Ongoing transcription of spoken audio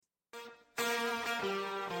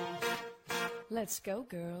Let's go,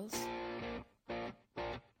 girls.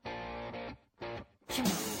 Come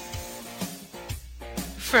on.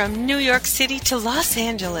 From New York City to Los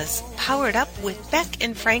Angeles, Powered Up with Beck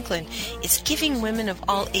and Franklin is giving women of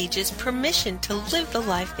all ages permission to live the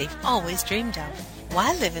life they've always dreamed of.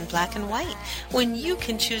 Why live in black and white when you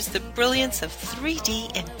can choose the brilliance of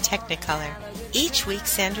 3D and Technicolor? Each week,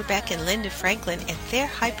 Sandra Beck and Linda Franklin and their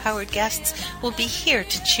high-powered guests will be here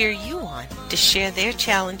to cheer you on, to share their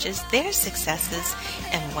challenges, their successes,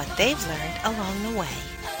 and what they've learned along the way.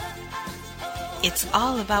 It's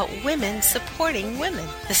all about women supporting women.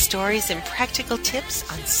 The stories and practical tips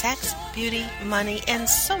on sex, beauty, money, and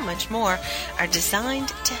so much more are designed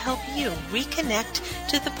to help you reconnect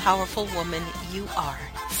to the powerful woman you are.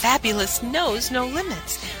 Fabulous knows no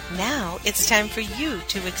limits. Now it's time for you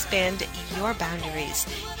to expand your boundaries.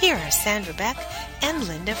 Here are Sandra Beck and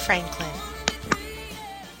Linda Franklin.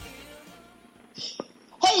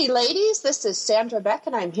 Hey ladies, this is Sandra Beck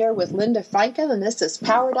and I'm here with Linda Franklin and this is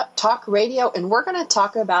Powered Up Talk Radio and we're going to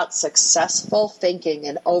talk about successful thinking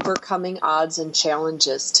and overcoming odds and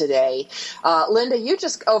challenges today. Linda, you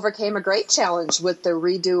just overcame a great challenge with the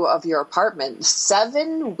redo of your apartment.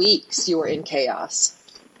 7 weeks you were in chaos.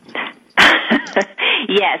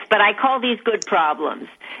 Yes, but I call these good problems.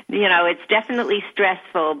 You know, it's definitely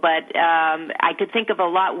stressful, but I could think of a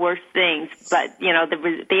lot worse things. But, you know,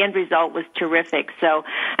 the end result was terrific. So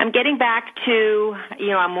I'm getting back to, you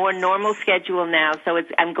know, a more normal schedule now. So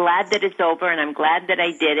I'm glad that it's over, and I'm glad that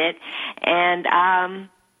I did it. And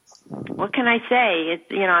what can I say?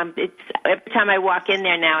 Every time I walk in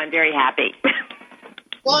there now, I'm very happy.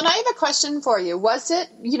 Well, and I have a question for you. Was it,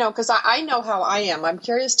 you know, because I know how I am. I'm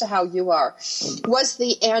curious to how you are. Was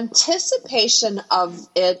the anticipation of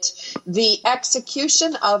it, the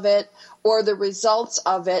execution of it, or the results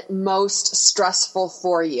of it most stressful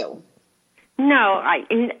for you? No,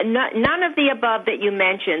 none of the above that you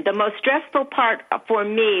mentioned. The most stressful part for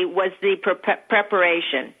me was the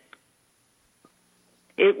preparation.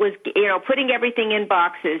 It was, you know, putting everything in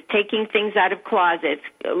boxes, taking things out of closets,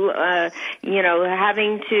 you know,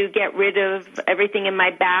 having to get rid of everything in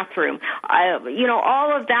my bathroom. You know,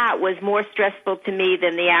 all of that was more stressful to me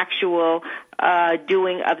than the actual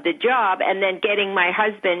doing of the job, and then getting my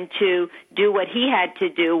husband to do what he had to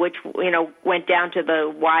do, which, you know, went down to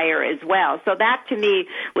the wire as well. So that, to me,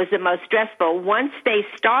 was the most stressful. Once they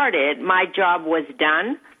started, my job was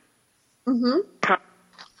done. Mm-hmm.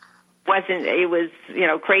 It was, you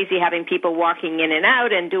know, crazy having people walking in and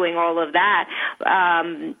out and doing all of that,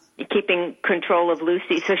 keeping control of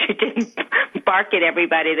Lucy so she didn't bark at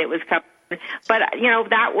everybody that was coming. But, you know,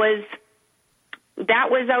 that was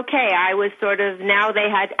okay. I was sort of,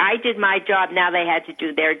 I did my job, now they had to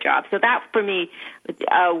do their job. So that for me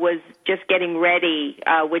was just getting ready,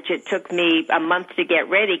 which it took me a month to get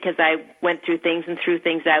ready because I went through things and threw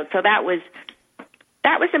things out. So that was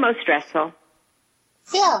the most stressful.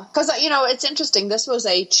 Yeah, because, you know, it's interesting. This was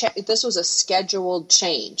a scheduled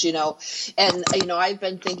change, you know, and, you know, I've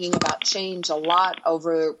been thinking about change a lot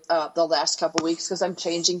over the last couple of weeks because I'm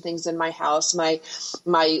changing things in my house. My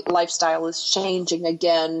lifestyle is changing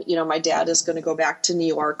again. You know, my dad is going to go back to New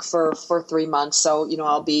York for 3 months. So, you know,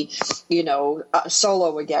 I'll be, you know,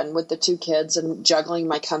 solo again with the 2 kids and juggling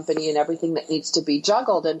my company and everything that needs to be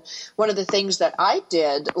juggled. And one of the things that I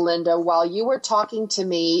did, Linda, while you were talking to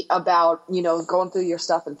me about, you know, going through your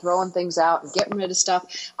stuff and throwing things out and getting rid of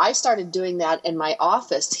stuff, I started doing that in my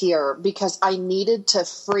office here because I needed to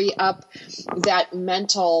free up that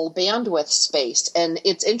mental bandwidth space. And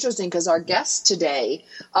it's interesting because our guests today,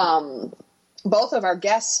 both of our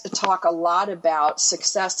guests talk a lot about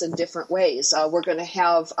success in different ways. We're going to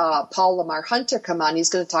have Paul Lamar Hunter come on.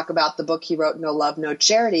 He's going to talk about the book he wrote, No Love, No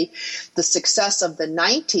Charity, the success of the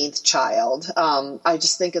 19th child. I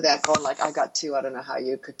just think of that going like, I got 2. I don't know how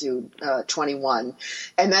you could do 21.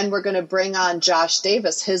 And then we're going to bring on Josh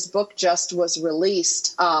Davis. His book just was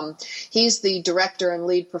released. He's the director and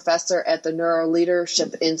lead professor at the Neuro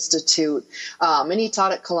Leadership Institute. And he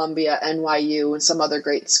taught at Columbia, NYU, and some other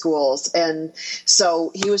great schools. And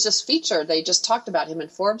so he was just featured. They just talked about him in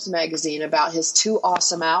Forbes magazine about his 2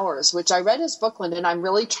 awesome hours, which I read his book, Linda, and I'm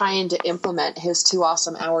really trying to implement his 2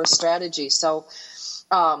 awesome hours strategy. So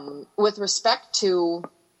with respect to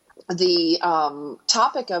the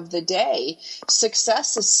topic of the day,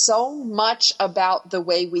 success is so much about the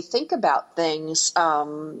way we think about things,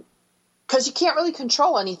 because you can't really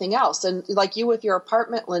control anything else. And like you with your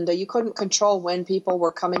apartment, Linda, you couldn't control when people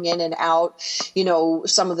were coming in and out, you know,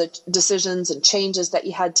 some of the decisions and changes that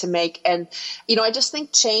you had to make. And, you know, I just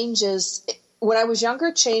think change is, when I was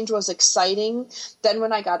younger, change was exciting. Then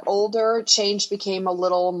when I got older, change became a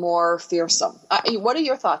little more fearsome. What are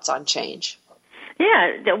your thoughts on change?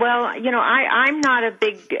 Yeah, well, I'm not a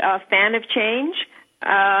big fan of change,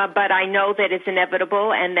 but I know that it's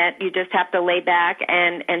inevitable and that you just have to lay back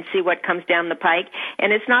and see what comes down the pike.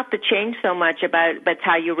 And it's not the change so much but it's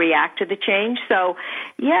how you react to the change. So,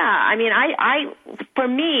 yeah, I mean, I for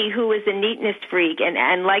me, who is a neatness freak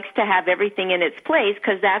and likes to have everything in its place,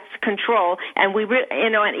 because that's control. And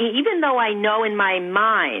and even though I know in my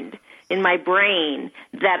mind, in my brain,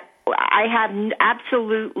 that I have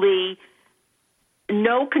absolutely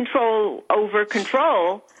no control over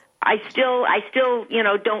control, I still,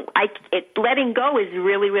 letting go is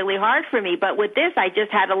really, really hard for me. But with this, I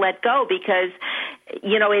just had to let go because,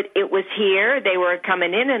 it was here. They were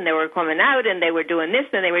coming in and they were coming out and they were doing this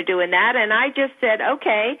and they were doing that. And I just said,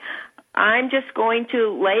 okay, I'm just going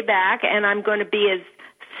to lay back and I'm going to be as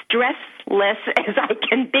stressless as I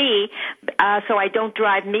can be, so I don't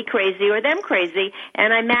drive me crazy or them crazy.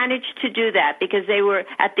 And I managed to do that because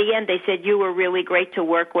at the end, they said, you were really great to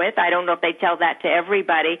work with. I don't know if they tell that to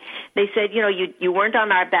everybody. They said, you weren't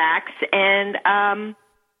on our backs and,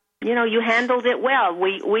 you handled it well.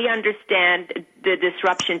 We understand the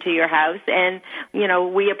disruption to your house and,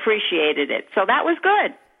 we appreciated it. So that was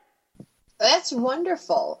good. That's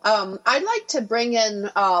wonderful. I'd like to bring in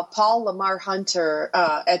Paul Lamar Hunter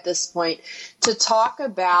at this point to talk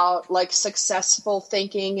about like successful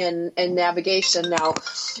thinking and navigation. Now,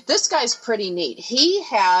 this guy's pretty neat. He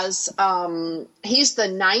has he's the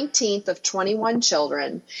 19th of 21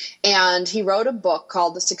 children, and he wrote a book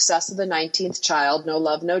called The Success of the 19th Child, No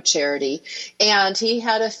Love, No Charity. And he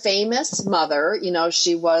had a famous mother.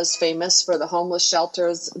 She was famous for the homeless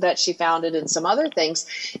shelters that she founded and some other things.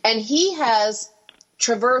 And he has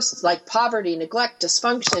traversed like poverty, neglect,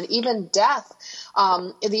 dysfunction, even death,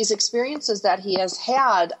 these experiences that he has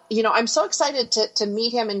had. I'm so excited to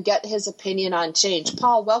meet him and get his opinion on change.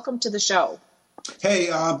 Paul, welcome to the show. Hey,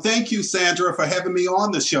 thank you, Sandra, for having me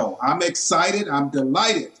on the show. I'm excited. I'm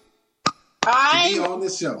delighted to be on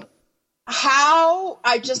this show.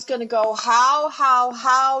 I'm just going to go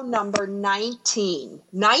how number 19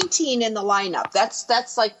 in the lineup.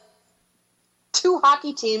 That's like 2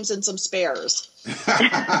 hockey teams and some spares.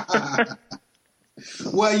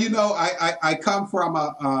 Well, I come from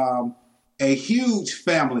a huge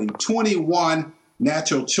family, 21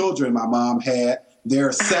 natural children my mom had. There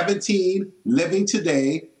are 17 living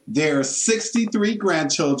today. There are 63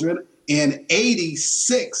 grandchildren and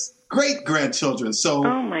 86 great-grandchildren. So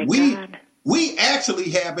oh my God. We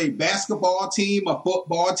actually have a basketball team, a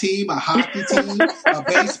football team, a hockey team, a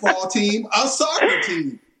baseball team, a soccer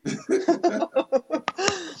team.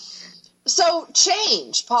 So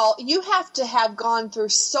change, Paul, you have to have gone through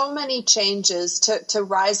so many changes to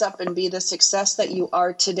rise up and be the success that you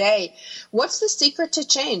are today. What's the secret to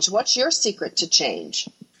change? What's your secret to change?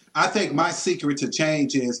 I think my secret to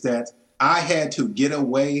change is that I had to get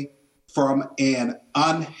away from an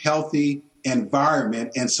unhealthy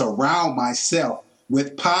environment and surround myself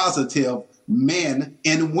with positive men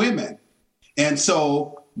and women. And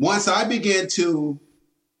so once I began to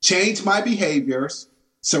change my behaviors,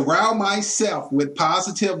 surround myself with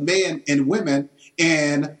positive men and women,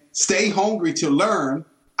 and stay hungry to learn,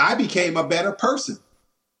 I became a better person.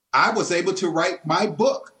 I was able to write my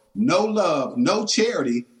book, No Love, No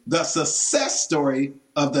Charity, The Success Story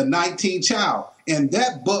of the 19th Child. And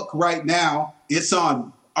that book right now, it's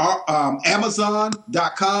on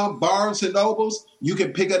Amazon.com, Barnes and Nobles. You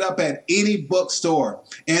can pick it up at any bookstore.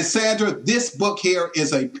 And Sandra, this book here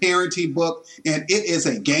is a parenting book, and it is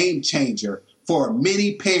a game changer for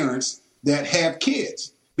many parents that have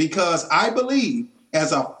kids. Because I believe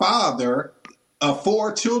as a father of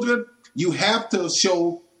 4 children, you have to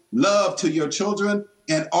show love to your children,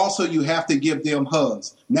 and also you have to give them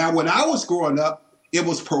hugs. Now, when I was growing up, it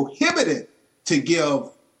was prohibited to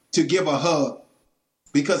give a hug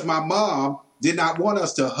because my mom did not want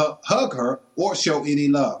us to hug her or show any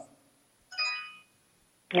love.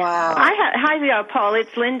 Wow. Hi, Paul.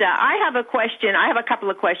 It's Linda. I have a question. I have a couple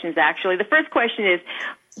of questions, actually. The first question is,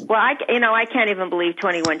 well, I can't even believe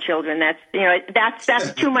 21 children.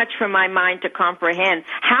 That's too much for my mind to comprehend.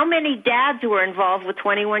 How many dads were involved with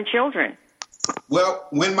 21 children? Well,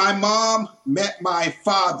 when my mom met my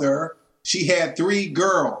father, she had 3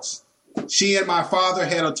 girls. She and my father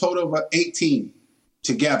had a total of 18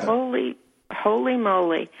 together. Holy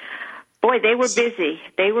moly. Boy, they were busy.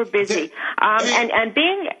 They were busy. And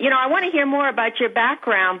being, I want to hear more about your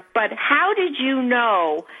background, but how did you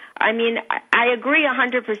know? I mean, I agree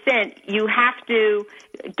 100%. You have to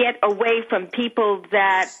get away from people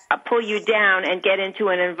that pull you down and get into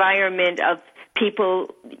an environment of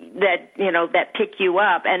people that, that pick you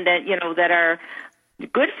up and that, that are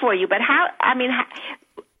good for you. But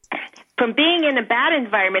from being in a bad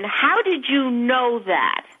environment, how did you know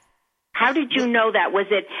that? How did you know that? Was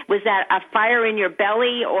that a fire in your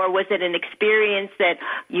belly, or was it an experience that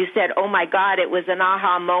you said, oh my God, it was an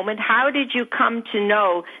aha moment? How did you come to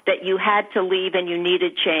know that you had to leave and you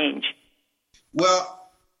needed change?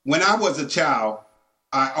 Well, when I was a child,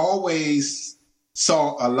 I always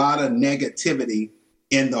saw a lot of negativity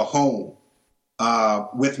in the home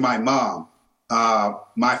with my mom.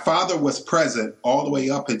 My father was present all the way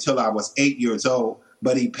up until I was 8 years old,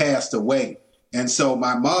 but he passed away. And so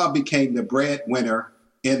my mom became the breadwinner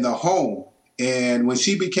in the home. And when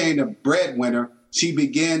she became the breadwinner, she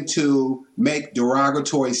began to make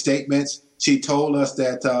derogatory statements. She told us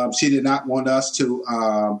that she did not want us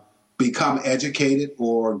to become educated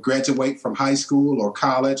or graduate from high school or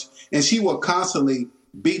college. And she would constantly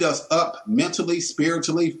beat us up mentally,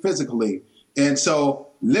 spiritually, physically. And so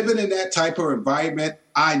living in that type of environment,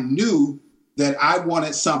 I knew that I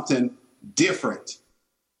wanted something different.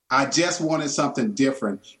 I just wanted something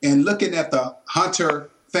different. And looking at the Hunter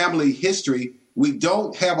family history, we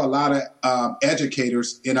don't have a lot of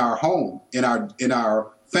educators in our home, in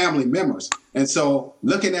our family members. And so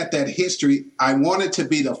looking at that history, I wanted to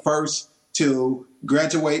be the first to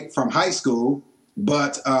graduate from high school,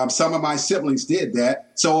 but some of my siblings did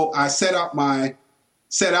that. So I set out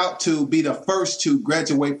to be the first to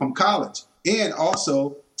graduate from college, and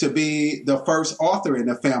also to be the first author in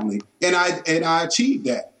the family. And I achieved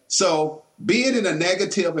that. So being in a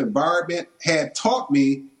negative environment had taught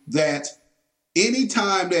me that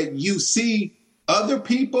anytime that you see other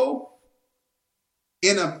people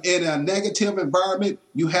in a negative environment,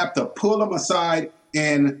 you have to pull them aside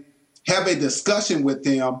and have a discussion with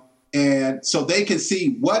them, and so they can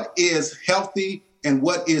see what is healthy and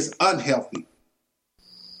what is unhealthy.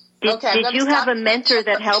 Did you have a mentor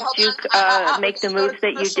that helped you make the moves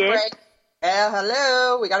that you did?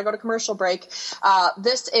 Hello. We got to go to commercial break.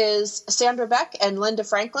 This is Sandra Beck and Linda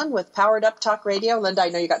Franklin with Powered Up Talk Radio. Linda, I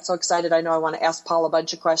know you got so excited. I know I want to ask Paul a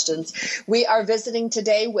bunch of questions. We are visiting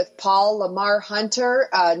today with Paul Lamar Hunter,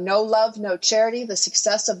 No Love, No Charity, The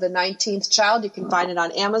Success of the 19th Child. You can find it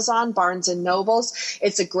on Amazon, Barnes & Nobles.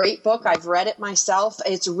 It's a great book. I've read it myself.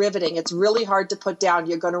 It's riveting. It's really hard to put down.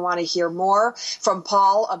 You're going to want to hear more from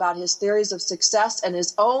Paul about his theories of success and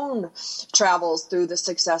his own travels through the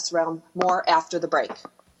success realm. More after the break.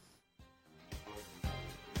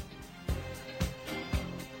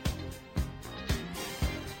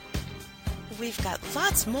 We've got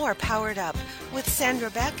lots more Powered Up with Sandra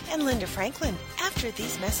Beck and Linda Franklin after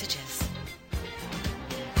these messages.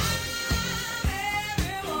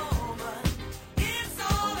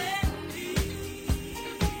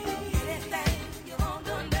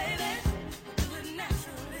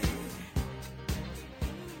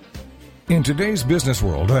 In today's business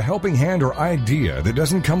world, a helping hand or idea that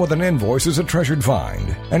doesn't come with an invoice is a treasured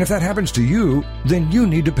find. And if that happens to you, then you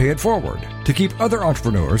need to pay it forward to keep other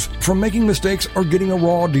entrepreneurs from making mistakes or getting a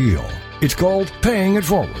raw deal. It's called Paying It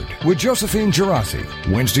Forward with Josephine Girassi,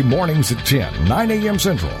 Wednesday mornings at 10, 9 a.m.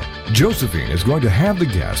 Central. Josephine is going to have the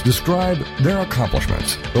guests describe their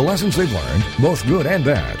accomplishments, the lessons they've learned, both good and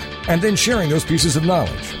bad, and then sharing those pieces of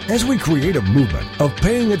knowledge as we create a movement of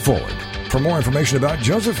paying it forward. For more information about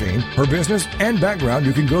Josephine, her business, and background,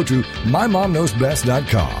 you can go to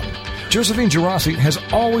mymomknowsbest.com. Josephine Girassi has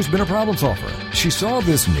always been a problem solver. She saw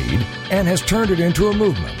this need and has turned it into a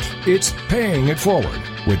movement. It's Paying It Forward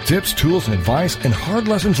with tips, tools, and advice and hard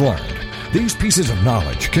lessons learned. These pieces of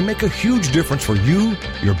knowledge can make a huge difference for you,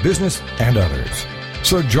 your business, and others.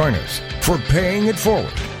 So join us for Paying It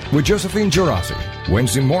Forward with Josephine Girassi,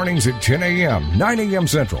 Wednesday mornings at 10 a.m., 9 a.m.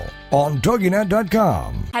 Central on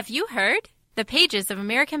TogiNet.com. Have you heard? The pages of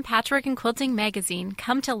American Patchwork and Quilting magazine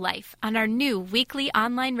come to life on our new weekly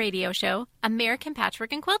online radio show, American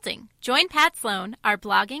Patchwork and Quilting. Join Pat Sloan, our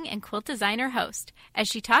blogging and quilt designer host, as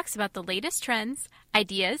she talks about the latest trends,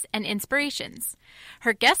 ideas, and inspirations.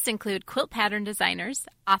 Her guests include quilt pattern designers,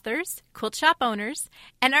 authors, quilt shop owners,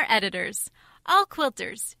 and our editors, all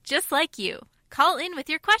quilters, just like you. Call in with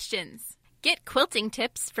your questions. Get quilting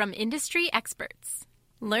tips from industry experts.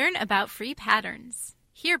 Learn about free patterns.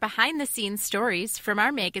 Hear behind-the-scenes stories from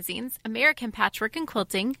our magazines, American Patchwork and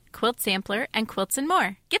Quilting, Quilt Sampler, and Quilts and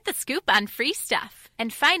More. Get the scoop on free stuff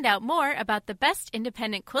and find out more about the best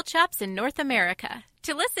independent quilt shops in North America.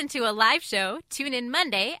 To listen to a live show, tune in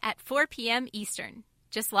Monday at 4 p.m. Eastern.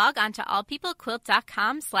 Just log on to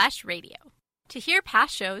allpeoplequilt.com/radio. To hear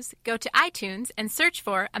past shows, go to iTunes and search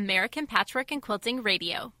for American Patchwork and Quilting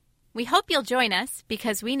Radio. We hope you'll join us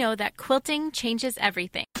because we know that quilting changes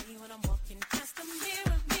everything.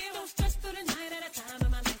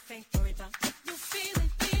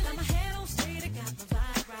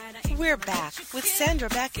 We're back with Sandra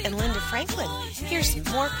Beck and Linda Franklin. Here's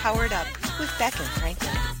more Powered Up with Beck and Franklin.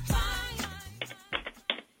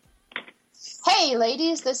 Hey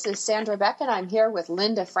ladies, this is Sandra Beck and I'm here with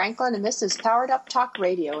Linda Franklin and this is Powered Up Talk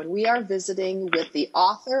Radio, and we are visiting with the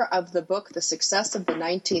author of the book The Success of the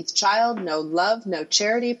 19th Child, No Love, No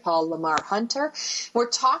Charity, Paul Lamar Hunter. We're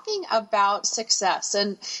talking about success,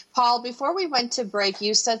 and Paul, before we went to break,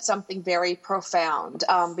 you said something very profound,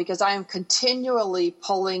 because I am continually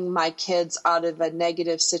pulling my kids out of a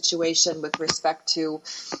negative situation with respect to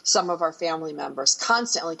some of our family members,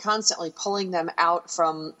 constantly pulling them out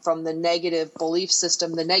from the negative belief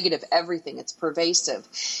system, the negative everything. It's pervasive.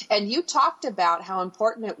 And you talked about how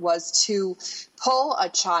important it was to pull a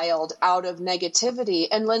child out of negativity.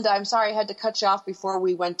 And Linda, I'm sorry I had to cut you off before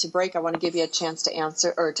we went to break. I want to give you a chance to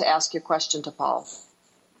answer or to ask your question to Paul.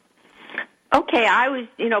 Okay, I was,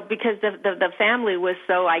 because the family was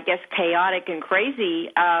so, I guess, chaotic and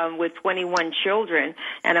crazy with 21 children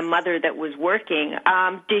and a mother that was working.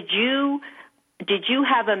 Did you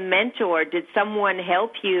have a mentor? Did someone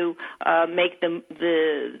help you make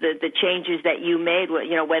the changes that you made?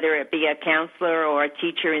 Whether it be a counselor or a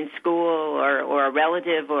teacher in school or a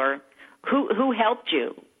relative, or who helped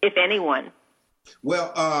you, if anyone?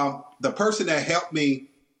 Well, the person that helped me,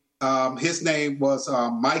 his name was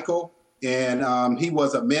Michael, and he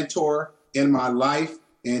was a mentor in my life,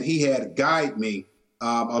 and he had guided me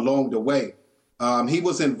along the way. He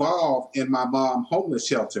was involved in my mom's homeless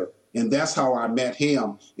shelter. And that's how I met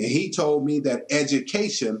him. And he told me that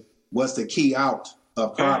education was the key out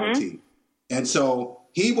of poverty. Mm-hmm. And so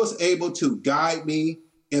he was able to guide me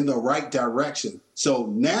in the right direction. So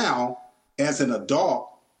now, as an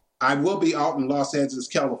adult, I will be out in Los Angeles,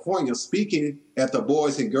 California, speaking at the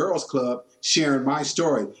Boys and Girls Club, sharing my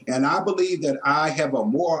story. And I believe that I have a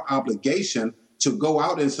moral obligation to go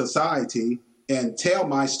out in society and tell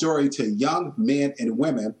my story to young men and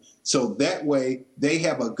women, so that way they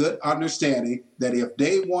have a good understanding that if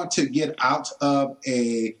they want to get out of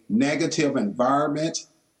a negative environment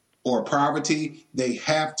or poverty, they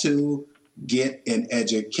have to get an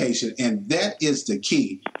education. And that is the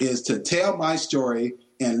key, is to tell my story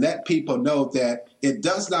and let people know that it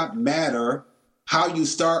does not matter how you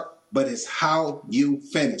start, but it's how you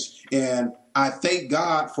finish. And I thank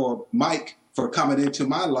God for Mike for coming into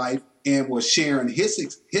my life and was sharing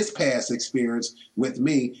his past experience with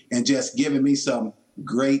me and just giving me some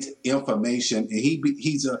great information. And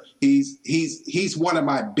he's one of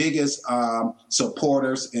my biggest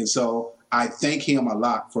supporters, and so I thank him a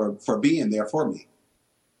lot for being there for me.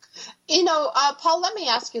 Paul, let me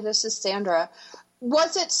ask you this, as Sandra.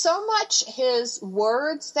 Was it so much his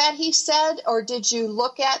words that he said, or did you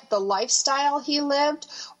look at the lifestyle he lived,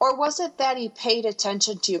 or was it that he paid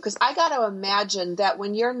attention to you? Because I got to imagine that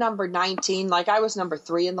when you're number 19, like I was number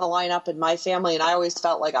 3 in the lineup in my family, and I always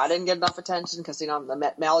felt like I didn't get enough attention because, I'm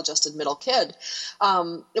the maladjusted middle kid.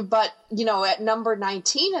 But at number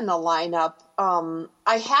 19 in the lineup,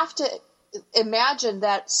 I have to imagine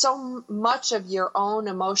that so much of your own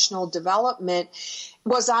emotional development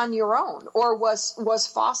was on your own, or was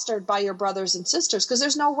fostered by your brothers and sisters, because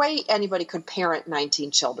there's no way anybody could parent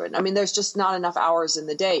 19 children. I mean, there's just not enough hours in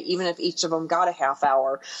the day. Even if each of them got a half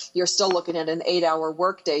hour, you're still looking at an 8-hour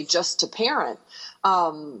workday just to parent.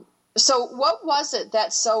 So what was it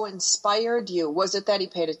that so inspired you? Was it that he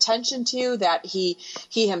paid attention to you, that he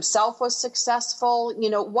himself was successful?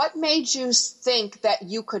 What made you think that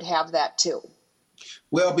you could have that too?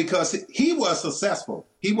 Well, because he was successful.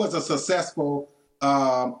 He was a successful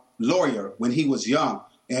lawyer when he was young.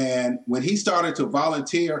 And when he started to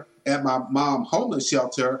volunteer at my mom's homeless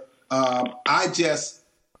shelter, I just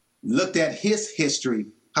looked at his history,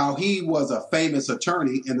 how he was a famous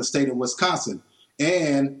attorney in the state of Wisconsin.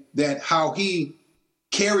 And that how he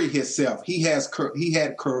carried himself, he had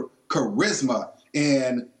charisma,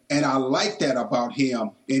 and I like that about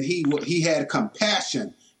him. And he had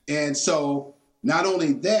compassion, and so not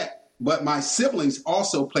only that, but my siblings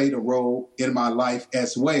also played a role in my life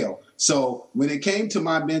as well. So when it came to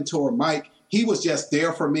my mentor, Mike, he was just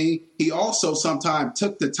there for me. He also sometimes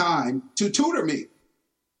took the time to tutor me,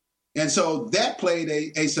 and so that played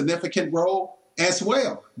a significant role as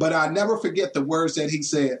well. But I never forget the words that he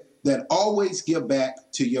said, that always give back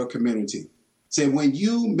to your community. Say, when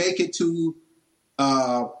you make it to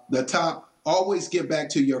the top, always give back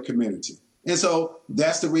to your community. And so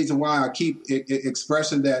that's the reason why I keep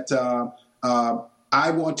expressing that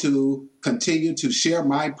I want to continue to share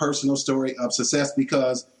my personal story of success,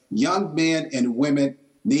 because young men and women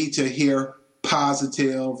need to hear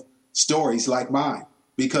positive stories like mine,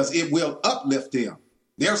 because it will uplift them.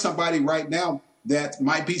 There's somebody right now that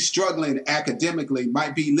might be struggling academically,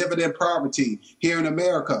 might be living in poverty here in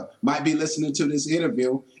America, might be listening to this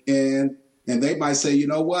interview, and they might say, you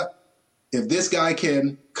know what? If this guy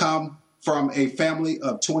can come from a family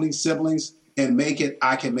of 20 siblings and make it,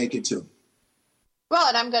 I can make it too. Well,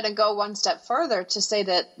 and I'm going to go one step further to say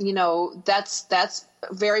that, you know, that's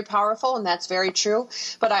very powerful and that's very true.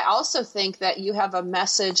 But I also think that you have a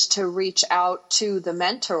message to reach out to the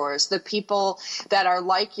mentors, the people that are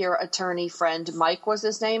like your attorney friend. Mike was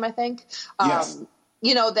his name, I think. Yes.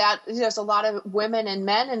 You know, that there's a lot of women and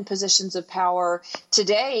men in positions of power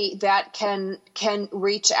today that can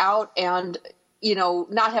reach out and, you know,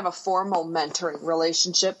 not have a formal mentoring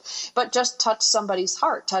relationship, but just touch somebody's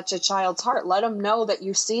heart, touch a child's heart. Let them know that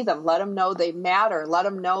you see them. Let them know they matter. Let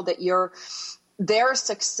them know that their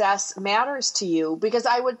success matters to you. Because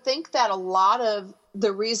I would think that a lot of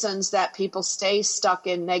the reasons that people stay stuck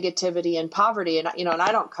in negativity and poverty, and, you know, and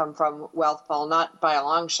I don't come from wealth, Paul, not by a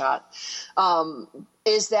long shot,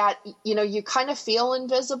 is that, you know, you kind of feel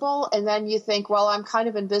invisible, and then you think, well, I'm kind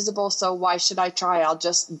of invisible, so why should I try? I'll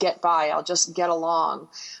just get by. I'll just get along.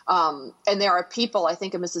 And there are people, I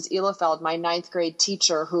think of Mrs. Elefeld, my 9th grade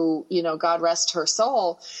teacher, who, you know, God rest her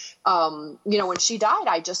soul. You know, when she died,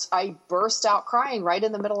 I burst out crying right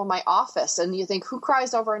in the middle of my office. And you think, who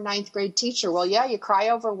cries over a 9th grade teacher? Well, yeah, you cry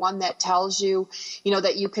over one that tells you, you know,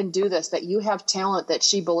 that you can do this, that you have talent, that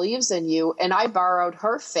she believes in you. And I borrowed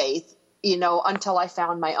her faith, you know, until I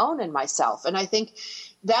found my own in myself. And I think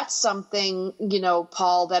that's something, you know,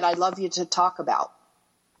 Paul, that I'd love you to talk about.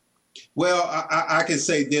 Well, I can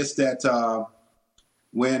say this, that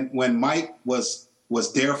when Mike was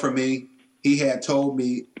there for me, he had told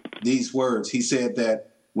me these words. He said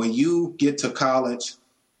that when you get to college,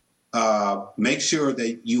 make sure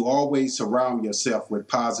that you always surround yourself with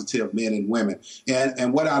positive men and women.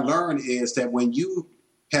 And what I learned is that when you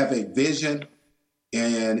have a vision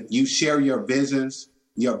and you share your vision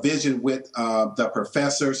with the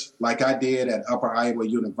professors, like I did at Upper Iowa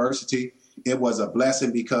University, it was a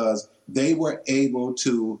blessing because they were able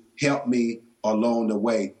to help me along the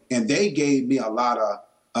way. And they gave me a lot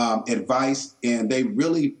of advice, and they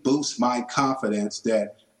really boost my confidence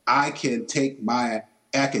that I can take my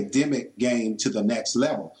academic game to the next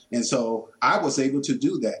level. And so I was able to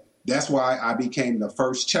do that. That's why I became the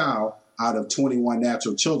first child out of 21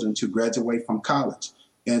 natural children to graduate from college.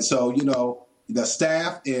 And so, you know, the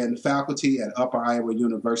staff and faculty at Upper Iowa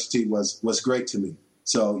University was great to me.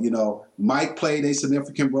 So, you know, Mike played a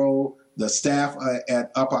significant role. The staff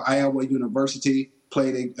at Upper Iowa University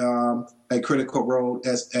played a critical role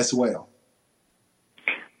as well.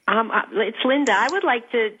 It's Linda. I would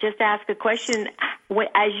like to just ask a question.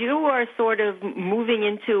 As you are sort of moving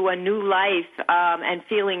into a new life and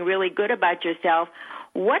feeling really good about yourself,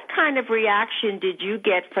 what kind of reaction did you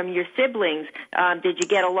get from your siblings? Did you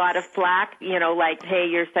get a lot of flack, you know, like, hey,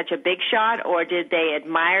 you're such a big shot, or did they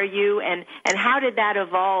admire you? And how did that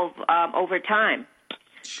evolve over time?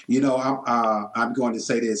 You know, I'm going to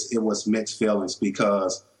say this. It was mixed feelings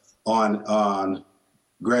because on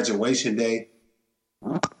graduation day,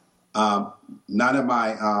 none of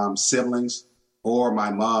my siblings or my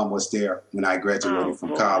mom was there when I graduated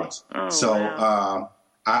from college. So wow.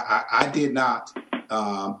 I did not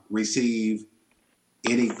receive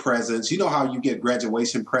any presents. You know how you get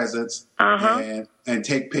graduation presents and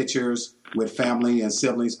take pictures with family and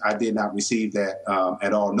siblings? I did not receive that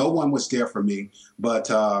at all. No one was there for me. But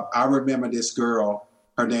I remember this girl,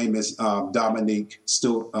 her name is Dominique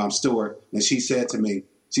Stewart, and she said to me,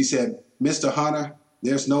 she said, Mr. Hunter,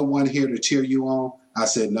 there's no one here to cheer you on? I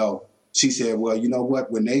said, no. She said, well, you know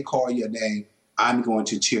what? When they call your name, I'm going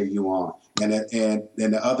to cheer you on. And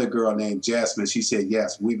the other girl named Jasmine, she said,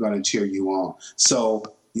 yes, we're going to cheer you on. So,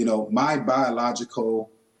 you know, my biological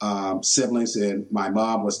siblings and my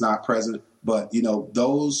mom was not present, but, you know,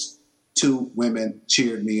 those two women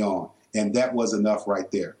cheered me on. And that was enough right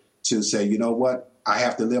there to say, you know what, I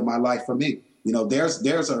have to live my life for me. You know, there's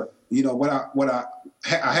a, you know,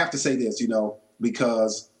 I have to say this, you know,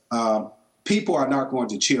 because people are not going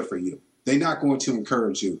to cheer for you. They're not going to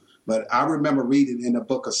encourage you. But I remember reading in the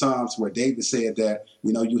book of Psalms where David said that,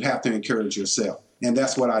 you know, you have to encourage yourself. And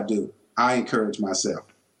that's what I do. I encourage myself.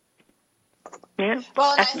 Yeah,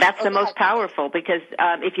 well, that's the most powerful, because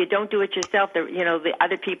if you don't do it yourself, the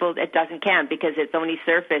other people, it doesn't count because it's only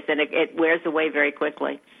surface and it wears away very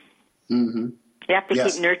quickly. Mm-hmm. You have to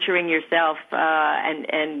keep nurturing yourself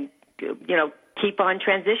and you know, keep on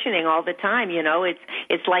transitioning all the time. You know,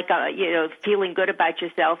 it's like feeling good about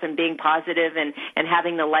yourself and being positive and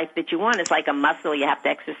having the life that you want. It's like a muscle. You have to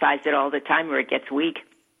exercise it all the time or it gets weak.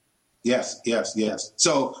 Yes.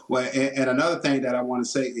 So, and another thing that I want to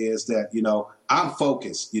say is that, you know, I'm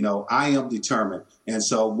focused. I am determined. And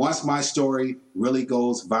so once my story really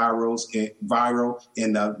goes viral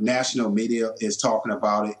and the national media is talking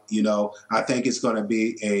about it, I think it's going to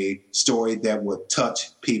be a story that will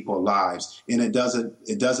touch people's lives. And it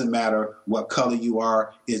doesn't matter what color you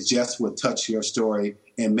are. It just will touch your story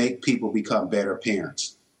and make people become better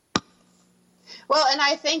parents. Well, and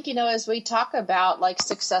I think, as we talk about like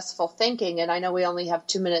successful thinking, and I know we only have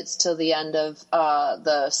 2 minutes till the end of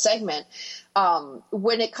the segment,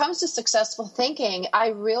 when it comes to successful thinking, I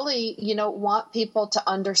really, want people to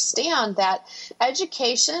understand that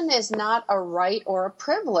education is not a right or a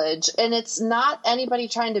privilege, and it's not anybody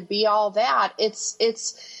trying to be all that. It's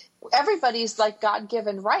everybody's like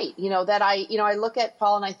God-given right, that I look at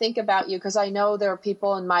Paul and I think about you because I know there are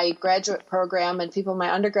people in my graduate program and people in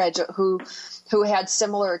my undergraduate who had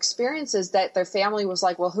similar experiences that their family was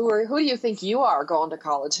like, well, who do you think you are going to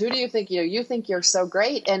college? Who do you think you think you're so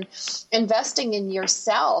great? And investing in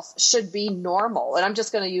yourself should be normal. And I'm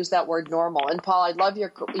just going to use that word normal. And Paul, I'd love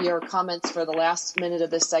your comments for the last minute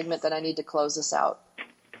of this segment that I need to close this out.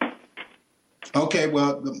 Okay,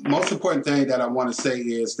 well, the most important thing that I want to say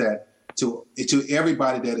is that to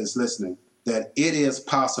everybody that is listening, that it is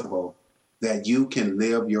possible that you can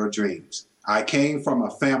live your dreams. I came from a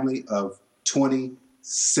family of 20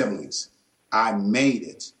 siblings. I made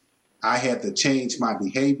it. I had to change my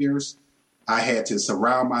behaviors. I had to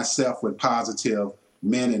surround myself with positive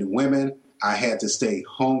men and women. I had to stay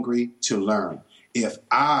hungry to learn. If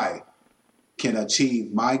I can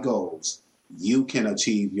achieve my goals, you can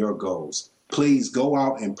achieve your goals. Please go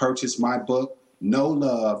out and purchase my book, No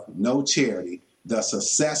Love, No Charity, The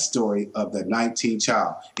Success Story of the 19th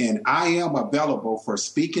Child. And I am available for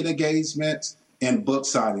speaking engagements and book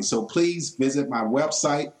signings. So please visit my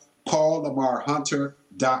website,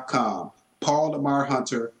 PaulLamarHunter.com,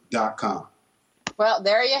 PaulLamarHunter.com. Well,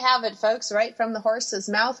 there you have it, folks, right from the horse's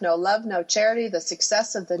mouth. No love, no charity, the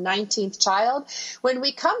success of the 19th child. When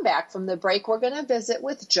we come back from the break, we're going to visit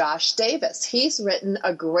with Josh Davis. He's written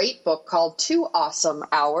a great book called 2 Awesome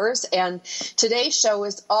Hours, and today's show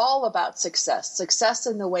is all about success. Success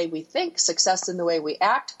in the way we think, success in the way we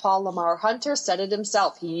act. Paul Lamar Hunter said it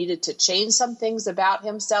himself. He needed to change some things about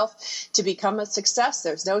himself to become a success.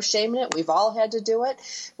 There's no shame in it. We've all had to do it.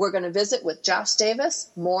 We're going to visit with Josh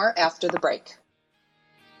Davis. More after the break.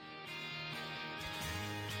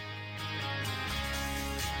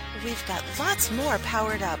 We've got lots more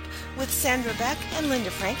Powered Up with Sandra Beck and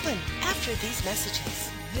Linda Franklin after these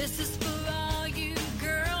messages. This is for all you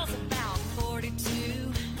girls about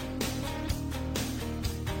 42.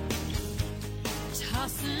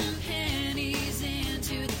 Tossing pennies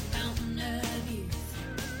into the fountain of youth.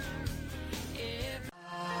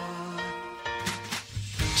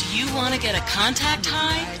 Do you want to get a contact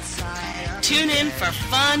high? Tune in for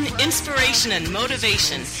fun, inspiration, and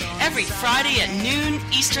motivation every Friday at noon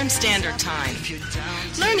Eastern Standard Time.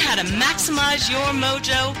 Learn how to maximize your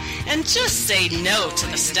mojo and just say no to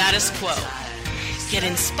the status quo. Get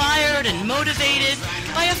inspired and motivated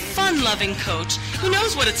by a fun-loving coach who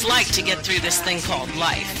knows what it's like to get through this thing called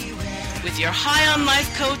life. With your High on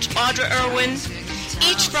Life coach, Audra Irwin,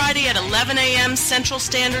 each Friday at 11 a.m. Central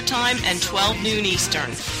Standard Time and 12 noon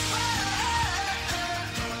Eastern.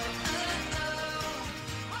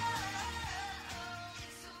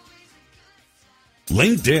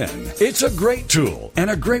 LinkedIn. It's a great tool and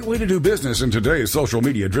a great way to do business in today's social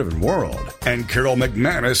media driven world. And Carol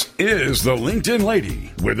McManus is the LinkedIn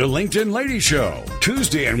Lady with the LinkedIn Lady Show.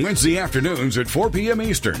 Tuesday and Wednesday afternoons at 4 p.m.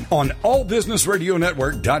 Eastern on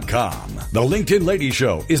allbusinessradionetwork.com. The LinkedIn Lady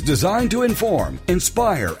Show is designed to inform,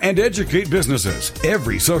 inspire, and educate businesses.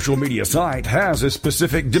 Every social media site has a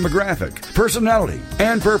specific demographic, personality,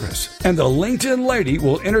 and purpose. And the LinkedIn Lady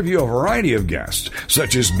will interview a variety of guests,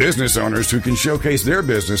 such as business owners who can showcase their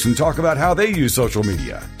business and talk about how they use social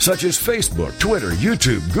media, such as Facebook, Twitter,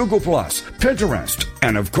 YouTube, Google+, Pinterest,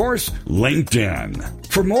 and of course, LinkedIn.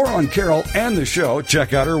 For more on Carol and the show,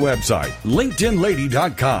 check out her website,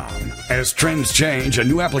 LinkedInLady.com. As trends change and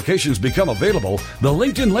new applications become available, the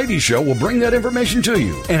LinkedIn Lady Show will bring that information to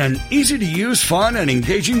you in an easy-to-use, fun, and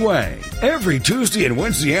engaging way. Every Tuesday and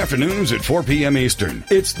Wednesday afternoons at 4 p.m. Eastern,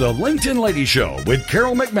 it's the LinkedIn Lady Show with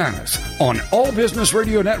Carol McManus on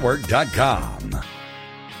allbusinessradionetwork.com.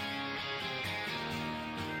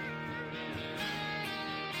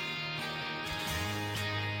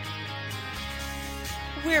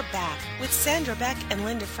 We're back with Sandra Beck and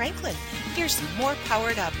Linda Franklin. Here's some more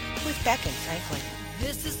Powered Up with Beck and Franklin.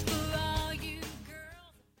 This is for all you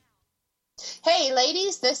girls. Hey,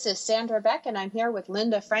 ladies, this is Sandra Beck, and I'm here with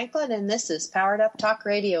Linda Franklin, and this is Powered Up Talk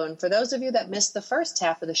Radio. And for those of you that missed the first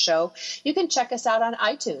half of the show, you can check us out on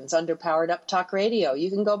iTunes under Powered Up Talk Radio.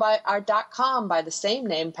 You can go by our .com by the same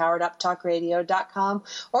name, powereduptalkradio.com,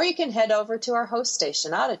 or you can head over to our host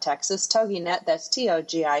station out of Texas, TogiNet, that's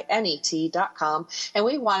TOGINET.com. And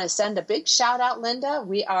we want to send a big shout out, Linda.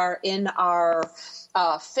 We are in our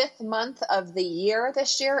fifth month of the year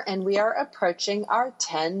this year, and we are approaching our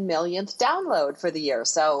 10 millionth download for the year.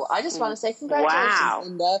 So I just want to say congratulations, Wow.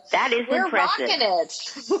 Linda. That is We're impressive. rocking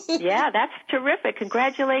it. Yeah, that's terrific.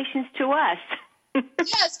 Congratulations to us.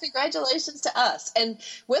 Yes, congratulations to us. And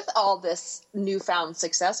with all this newfound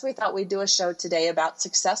success, we thought we'd do a show today about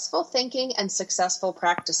successful thinking and successful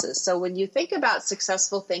practices. So when you think about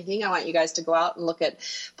successful thinking, I want you guys to go out and look at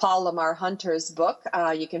Paul Lamar Hunter's book.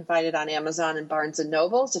 You can find it on Amazon and Barnes &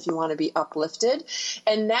 Nobles if you want to be uplifted.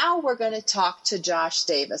 And now we're going to talk to Josh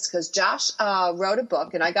Davis, because Josh wrote a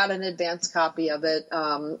book, and I got an advance copy of it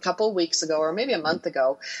a couple of weeks ago, or maybe a month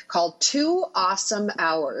ago, called 2 Awesome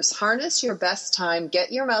Hours. Harness your best time,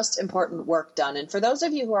 get your most important work done. And for those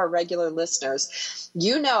of you who are regular listeners,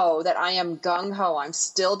 you know that I am gung-ho. I'm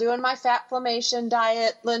still doing my Fatflammation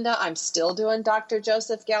diet, Linda. I'm still doing Dr.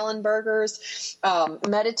 Joseph Gallenberger's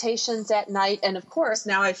meditations at night. And of course,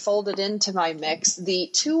 now I folded into my mix the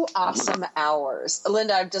 2 Awesome Hours.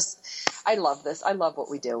 Linda, I love this. I love what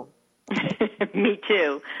we do. Me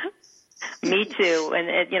too. Me too.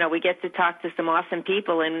 And we get to talk to some awesome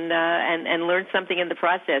people and learn something in the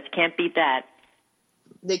process. Can't beat that.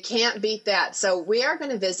 They can't beat that. So we are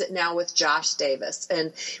going to visit now with Josh Davis,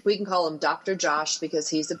 and we can call him Dr. Josh because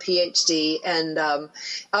he's a PhD. And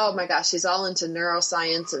oh my gosh, he's all into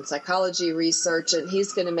neuroscience and psychology research, and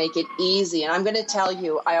he's going to make it easy. And I'm going to tell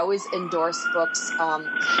you, I always endorse books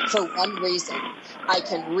for one reason. I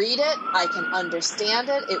can read it, I can understand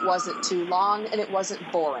it, it wasn't too long, and it wasn't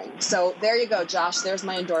boring. So there you go, Josh. There's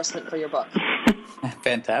my endorsement for your book.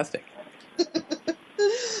 Fantastic.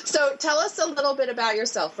 So tell us a little bit about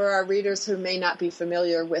yourself for our readers who may not be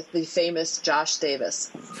familiar with the famous Josh Davis,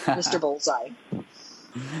 Mr. Bullseye.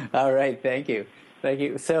 All right, thank you.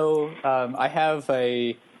 So I have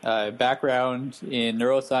a background in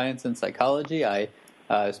neuroscience and psychology. I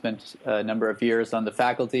spent a number of years on the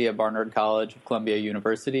faculty at Barnard College of Columbia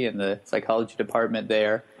University in the psychology department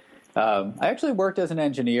there. I actually worked as an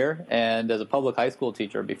engineer and as a public high school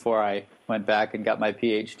teacher before I went back and got my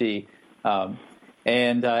PhD.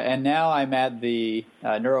 And now I'm at the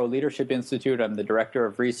Neuro Leadership Institute. I'm the director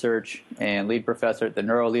of research and lead professor at the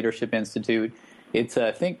Neuro Leadership Institute. It's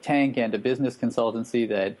a think tank and a business consultancy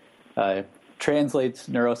that translates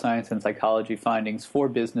neuroscience and psychology findings for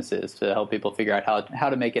businesses to help people figure out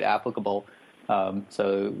how to make it applicable.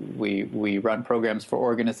 So we run programs for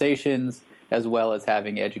organizations as well as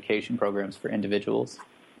having education programs for individuals.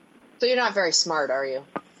 So you're not very smart, are you?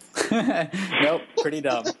 Nope, pretty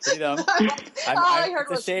dumb. It's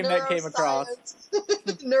a shame that came across.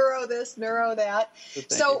 Neuro this, neuro that.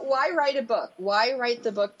 So why write a book? Why write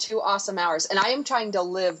the book 2 Awesome Hours? And I am trying to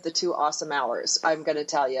live the 2 awesome hours, I'm going to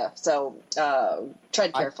tell you. So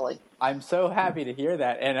tread carefully. I'm so happy to hear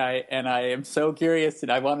that, and I am so curious,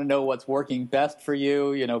 and I want to know what's working best for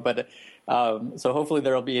you. But so hopefully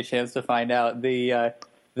there will be a chance to find out. The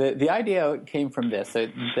idea came from this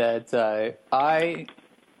that I,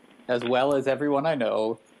 as well as everyone I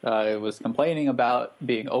know, was complaining about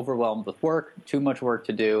being overwhelmed with work, too much work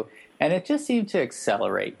to do, and it just seemed to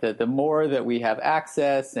accelerate. That the more that we have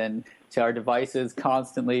access and to our devices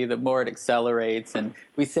constantly, the more it accelerates, and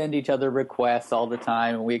we send each other requests all the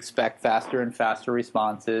time, and we expect faster and faster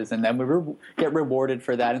responses, and then we get rewarded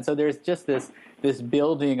for that. And so there's just this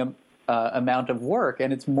building amount of work,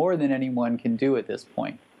 and it's more than anyone can do at this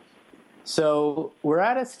point. So we're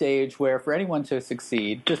at a stage where for anyone to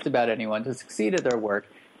succeed, just about anyone, to succeed at their work,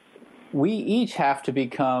 we each have to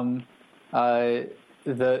become the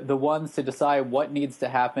ones to decide what needs to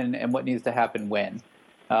happen and what needs to happen when.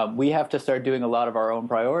 We have to start doing a lot of our own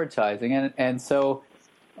prioritizing. And so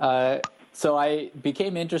I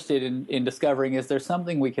became interested in discovering, is there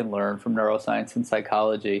something we can learn from neuroscience and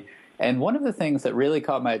psychology? And one of the things that really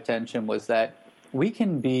caught my attention was that we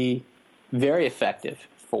can be very effective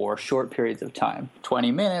for short periods of time,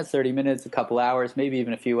 20 minutes, 30 minutes, a couple hours, maybe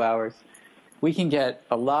even a few hours. We can get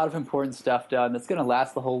a lot of important stuff done that's going to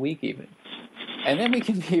last the whole week even. And then we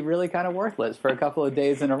can be really kind of worthless for a couple of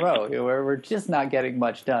days in a row where we're just not getting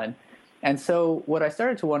much done. And so what I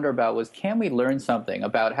started to wonder about was, can we learn something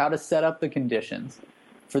about how to set up the conditions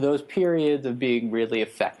for those periods of being really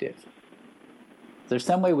effective? Is there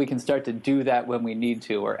some way we can start to do that when we need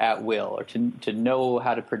to, or at will, or to know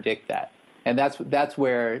how to predict that? And that's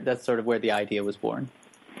sort of where the idea was born.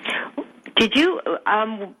 Did you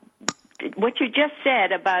what you just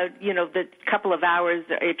said about the couple of hours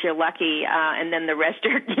if you're lucky, and then the rest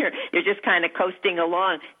you're just kind of coasting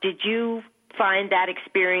along? Did you find that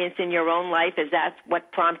experience in your own life? Is that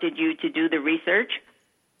what prompted you to do the research?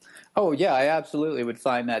 Oh yeah, I absolutely would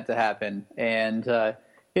find that to happen, and I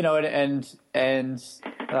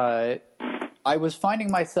was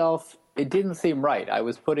finding myself. It didn't seem right. I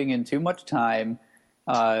was putting in too much time,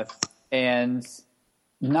 and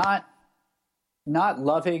not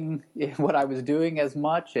loving what I was doing as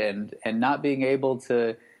much, and not being able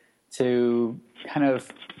to kind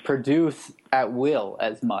of produce at will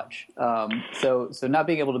as much. So not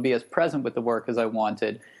being able to be as present with the work as I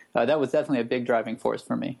wanted. That was definitely a big driving force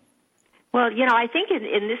for me. Well, I think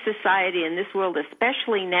in this society, in this world,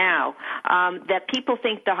 especially now, that people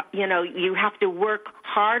think you have to work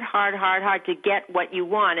hard to get what you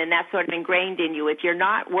want, and that's sort of ingrained in you. If you're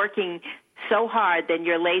not working so hard, then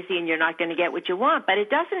you're lazy and you're not going to get what you want. But it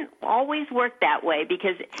doesn't always work that way,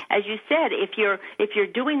 because, as you said, if you're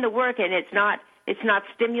doing the work and it's not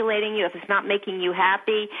stimulating you, if it's not making you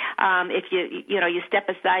happy, if you step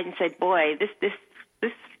aside and say, "Boy, this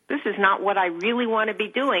is not what I really want to be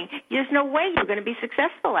doing," there's no way you're going to be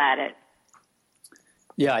successful at it.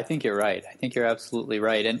 Yeah, I think you're right. I think you're absolutely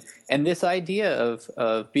right. And this idea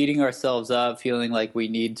of beating ourselves up, feeling like we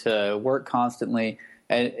need to work constantly,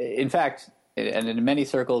 and in fact, and in many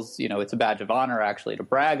circles, it's a badge of honor actually to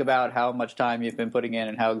brag about how much time you've been putting in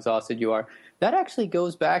and how exhausted you are. That actually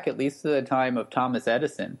goes back at least to the time of Thomas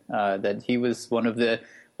Edison, that he was one of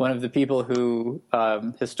the people who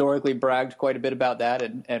historically bragged quite a bit about that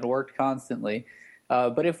and worked constantly.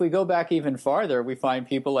 But if we go back even farther, we find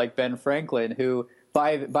people like Ben Franklin, who,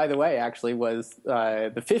 by the way, actually was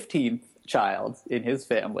the 15th child in his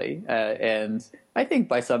family. And I think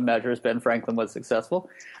by some measures, Ben Franklin was successful.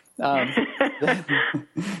 I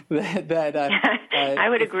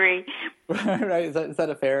would agree. Right? Is that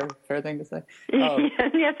a fair thing to say?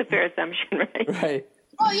 That's a fair assumption, right? Right.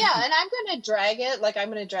 Well, yeah, and I'm going to drag it,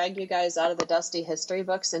 I'm going to drag you guys out of the dusty history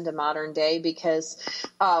books into modern day, because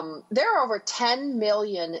there are over 10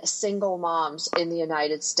 million single moms in the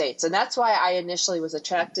United States. And that's why I initially was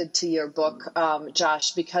attracted to your book,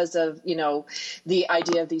 Josh, because of, the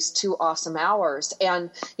idea of these 2 awesome hours.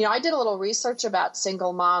 And, I did a little research about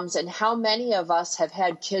single moms and how many of us have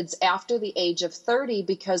had kids after the age of 30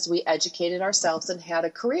 because we educated ourselves and had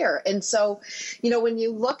a career. And so, when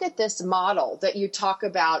you look at this model that you talk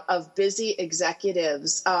about of busy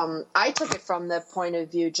executives, I took it from the point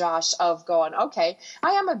of view, Josh, of going, okay,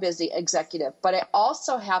 I am a busy executive, but I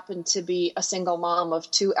also happen to be a single mom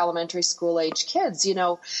of 2 elementary school age kids,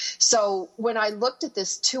 So when I looked at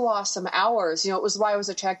this 2 awesome hours, it was why I was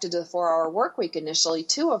attracted to the 4-hour work week initially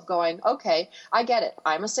too, of going, okay, I get it.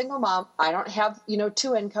 I'm a single mom. I don't have,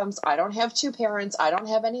 2 incomes. I don't have 2 parents. I don't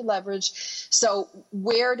have any leverage. So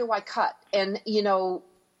where do I cut? And,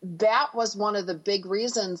 that was one of the big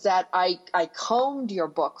reasons that I combed your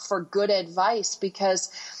book for good advice, because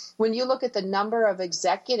when you look at the number of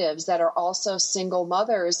executives that are also single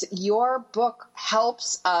mothers, your book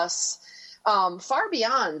helps us far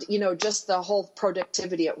beyond, just the whole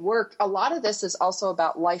productivity at work. A lot of this is also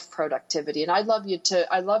about life productivity. And I love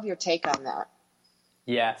your take on that.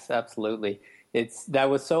 Yes, absolutely. That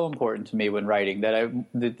was so important to me when writing that I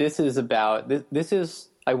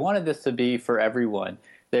wanted this to be for everyone.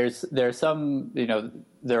 There's some,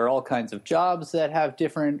 there are all kinds of jobs that have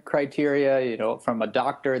different criteria, from a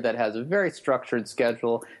doctor that has a very structured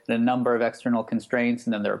schedule and a number of external constraints.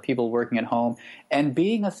 And then there are people working at home. And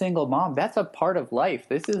being a single mom, that's a part of life.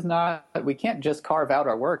 We can't just carve out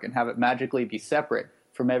our work and have it magically be separate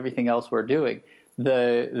from everything else we're doing.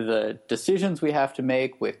 The decisions we have to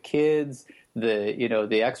make with kids,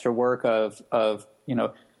 the extra work of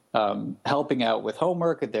helping out with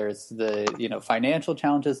homework. There's the financial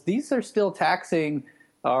challenges. These are still taxing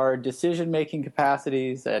our decision-making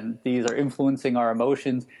capacities, and these are influencing our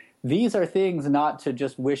emotions. These are things not to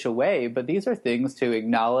just wish away, but these are things to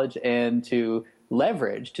acknowledge and to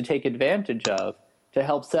leverage, to take advantage of, to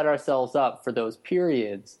help set ourselves up for those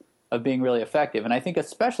periods of being really effective. And I think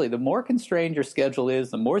especially the more constrained your schedule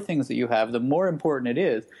is, the more things that you have, the more important it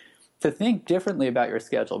is to think differently about your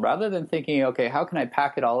schedule, rather than thinking, okay, how can I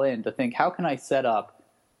pack it all in, to think, how can I set up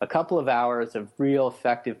a couple of hours of real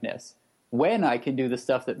effectiveness when I can do the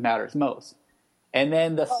stuff that matters most. And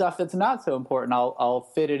then the stuff that's not so important, I'll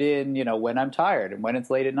fit it in, when I'm tired and when it's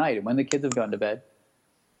late at night and when the kids have gone to bed.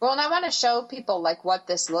 Well, and I want to show people like what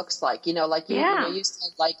this looks like, like you said,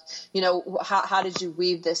 like, how did you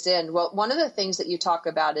weave this in? Well, one of the things that you talk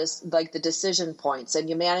about is like the decision points and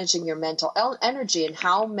you managing your mental energy and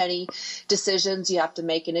how many decisions you have to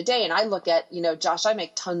make in a day. And I look at, Josh, I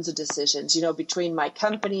make tons of decisions, between my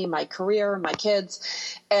company, my career, my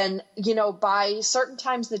kids. And, by certain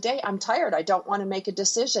times of the day, I'm tired. I don't want to make a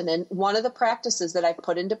decision. And one of the practices that I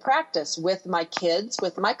put into practice with my kids,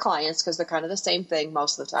 with my clients, because they're kind of the same thing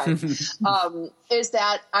most of the time, is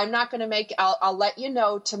that I'm not going to make, I'll let you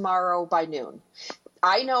know tomorrow by noon.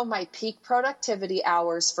 I know my peak productivity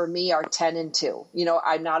hours for me are 10 and 2.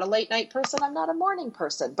 I'm not a late night person. I'm not a morning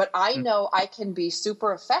person, but I know I can be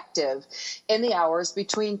super effective in the hours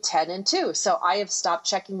between 10 and 2. So I have stopped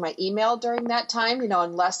checking my email during that time,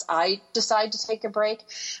 unless I decide to take a break.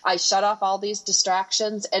 I shut off all these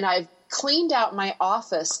distractions, and I've cleaned out my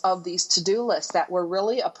office of these to-do lists that were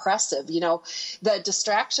really oppressive. The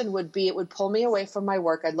distraction would be, it would pull me away from my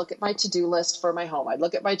work. I'd look at my to-do list for my home. I'd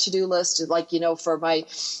look at my to-do list, for my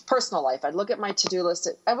personal life. I'd look at my to-do list.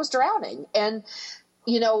 I was drowning. And,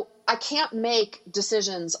 I can't make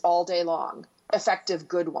decisions all day long, effective,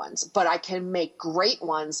 good ones, but I can make great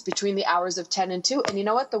ones between the hours of 10 and 2. And you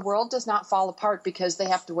know what? The world does not fall apart because they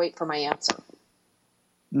have to wait for my answer.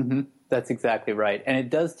 Mm-hmm. That's exactly right. And it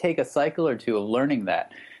does take a cycle or two of learning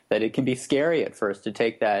that it can be scary at first to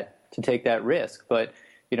take that risk. But,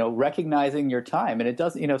 recognizing your time, and it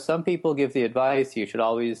does, some people give the advice, you should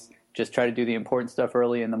always just try to do the important stuff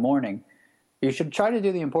early in the morning. You should try to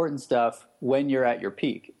do the important stuff when you're at your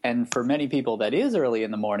peak. And for many people, that is early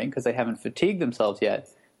in the morning because they haven't fatigued themselves yet,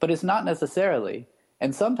 but it's not necessarily.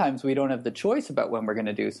 And sometimes we don't have the choice about when we're going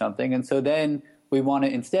to do something. And so then we want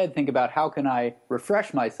to instead think about how can I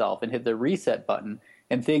refresh myself and hit the reset button,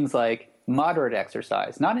 and things like moderate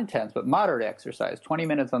exercise, not intense, but moderate exercise, 20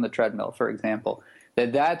 minutes on the treadmill, for example.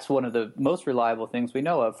 That's one of the most reliable things we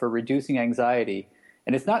know of for reducing anxiety.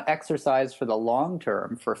 And it's not exercise for the long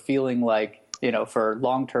term, for feeling like, for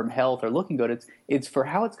long-term health or looking good. It's for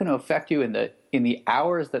how it's going to affect you in the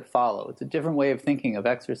hours that follow. It's a different way of thinking of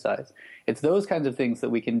exercise. It's those kinds of things that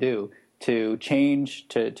we can do to change,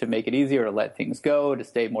 to make it easier to let things go, to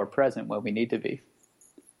stay more present when we need to be.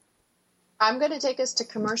 I'm going to take us to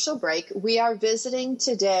commercial break. We are visiting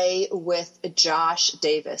today with Josh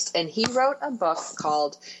Davis, and he wrote a book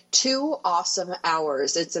called 2 Awesome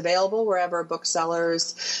Hours. It's available wherever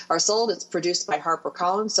booksellers are sold. It's produced by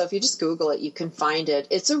HarperCollins, so if you just Google it, you can find it.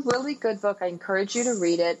 It's a really good book. I encourage you to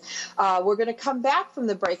read it. We're going to come back from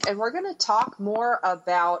the break, and we're going to talk more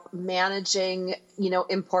about managing,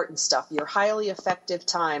 important stuff, your highly effective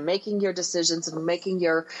time, making your decisions and making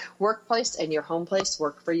your workplace and your home place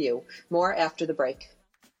work for you. More after the break.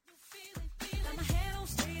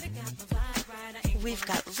 We've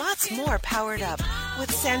got lots more Powered Up with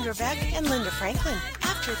Sandra Beck and Linda Franklin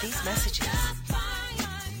after these messages.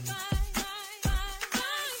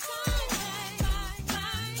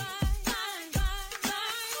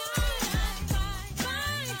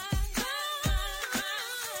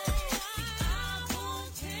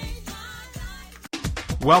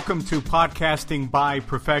 Welcome to Podcasting by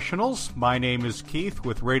Professionals. My name is Keith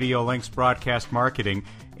with Radio Links Broadcast Marketing,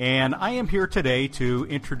 and I am here today to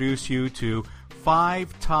introduce you to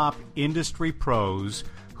 5 top industry pros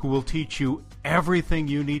who will teach you everything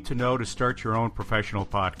you need to know to start your own professional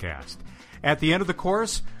podcast. At the end of the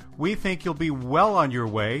course, we think you'll be well on your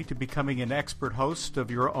way to becoming an expert host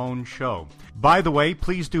of your own show. By the way,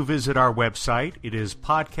 please do visit our website. It is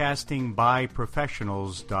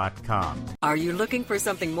podcastingbyprofessionals.com. Are you looking for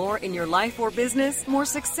something more in your life or business? More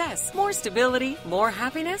success, more stability, more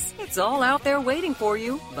happiness? It's all out there waiting for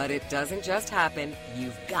you, but it doesn't just happen.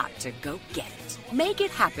 You've got to go get it. Make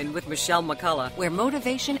it happen with Michelle McCullough, where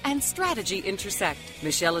motivation and strategy intersect.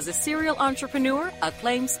 Michelle is a serial entrepreneur,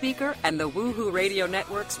 acclaimed speaker, and the Woohoo Radio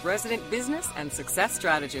Network's resident business and success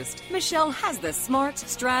strategist. Michelle has the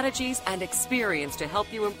smarts, strategies, and experience to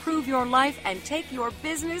help you improve your life and take your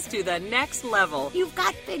business to the next level. You've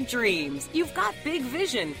got big dreams. You've got big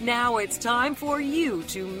vision. Now it's time for you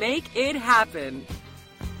to make it happen.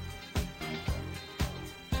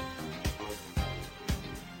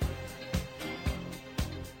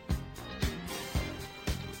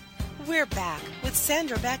 We're back with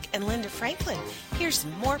Sandra Beck and Linda Franklin. Here's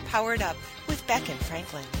more Powered Up with Beck and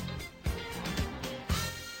Franklin.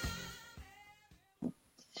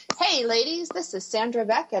 Hey, Hey, ladies, this is Sandra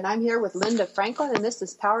Beck, and I'm here with Linda Franklin, and this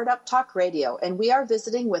is Powered Up Talk Radio. And we are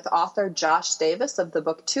visiting with author Josh Davis of the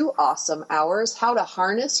book 2 Awesome Hours, How to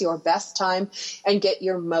Harness Your Best Time and Get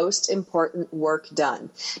Your Most Important Work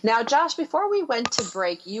Done. Now, Josh, before we went to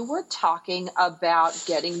break, you were talking about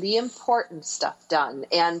getting the important stuff done.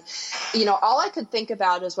 And, all I could think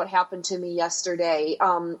about is what happened to me yesterday.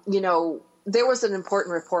 There was an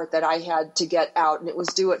important report that I had to get out, and it was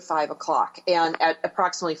due at 5 o'clock. And at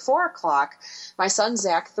approximately 4 o'clock, my son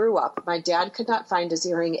Zach threw up. My dad could not find his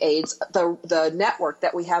hearing aids. The network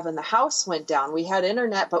that we have in the house went down. We had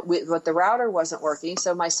internet, but the router wasn't working.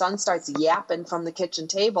 So my son starts yapping from the kitchen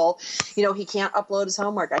table. He can't upload his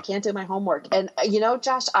homework. I can't do my homework. And,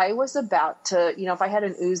 Josh, I was about to, if I had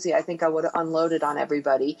an Uzi, I think I would have unloaded on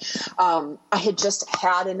everybody. I had just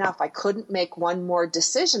had enough. I couldn't make one more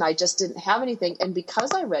decision. I just didn't have anything. And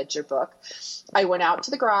because I read your book, I went out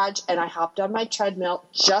to the garage and I hopped on my treadmill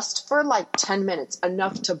just for like 10 minutes,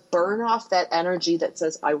 enough to burn off that energy that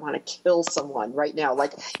says, I want to kill someone right now.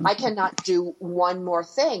 Like, I cannot do one more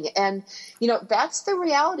thing. And, that's the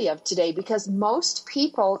reality of today, because most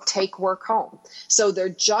people take work home. So they're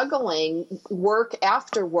juggling work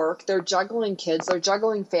after work. They're juggling kids. They're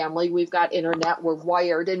juggling family. We've got internet. We're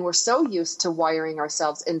wired, and we're so used to wiring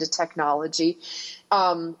ourselves into technology.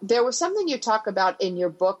 There was something you talk about in your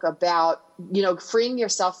book about, freeing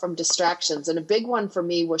yourself from distractions. And a big one for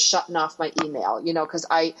me was shutting off my email, because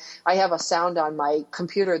I have a sound on my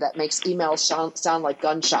computer that makes emails sound like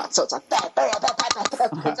gunshots. So it's like, bah, bah, bah, bah, bah, bah,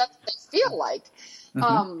 because that's what they feel like.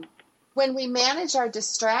 Mm-hmm. When we manage our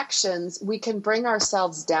distractions, we can bring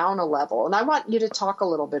ourselves down a level. And I want you to talk a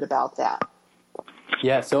little bit about that.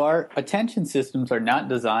 Yeah, so our attention systems are not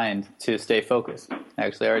designed to stay focused.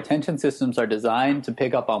 Actually, our attention systems are designed to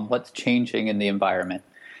pick up on what's changing in the environment.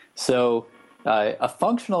 So a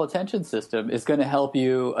functional attention system is going to help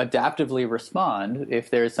you adaptively respond if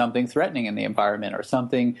there's something threatening in the environment or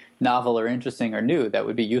something novel or interesting or new that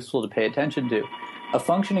would be useful to pay attention to. A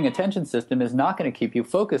functioning attention system is not going to keep you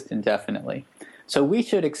focused indefinitely. So we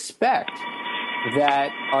should expect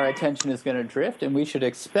that our attention is going to drift, and we should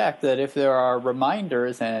expect that if there are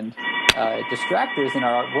reminders and distractors in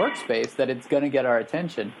our workspace, that it's going to get our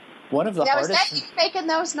attention. One of the hardest. Is that you making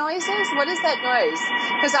those noises? What is that noise?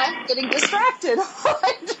 Because I'm getting distracted.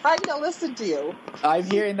 I'm trying to listen to you. I'm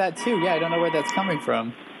hearing that too. Yeah, I don't know where that's coming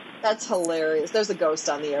from. That's hilarious. There's a ghost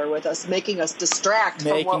on the air with us, making us distracted.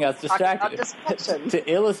 To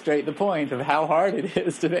illustrate the point of how hard it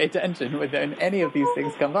is to pay attention when any of these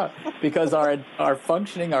things come up, because our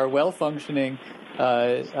well-functioning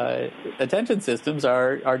attention systems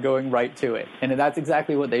are going right to it, and that's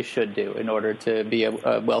exactly what they should do in order to be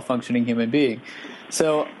a well-functioning human being.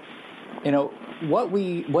 So,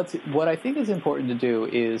 what I think is important to do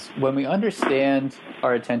is, when we understand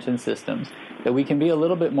our attention systems, that we can be a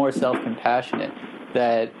little bit more self-compassionate,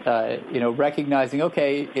 that, recognizing,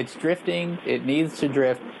 okay, it's drifting, it needs to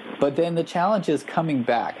drift, but then the challenge is coming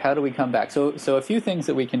back. How do we come back? So a few things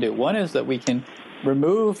that we can do. One is that we can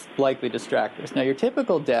remove likely distractors. Now, your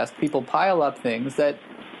typical desk, people pile up things that,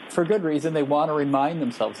 for good reason, they want to remind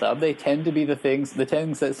themselves of. They tend to be the things that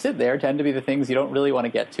sit there tend to be the things you don't really want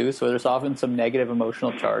to get to, so there's often some negative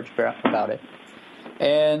emotional charge about it.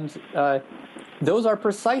 And those are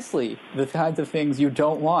precisely the kinds of things you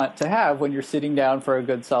don't want to have when you're sitting down for a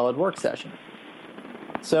good, solid work session.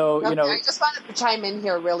 So, I just wanted to chime in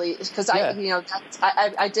here, really, because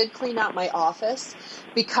I did clean out my office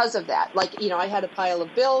because of that. Like, I had a pile of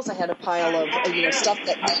bills, I had a pile of stuff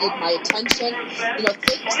that needed my attention.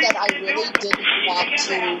 Things that I really didn't want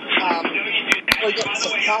to. We're getting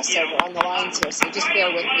some crossover on the lines here, so just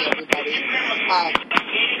bear with me, everybody.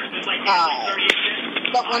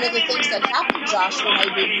 But one of the things that happened, Josh, when I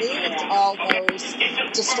removed all those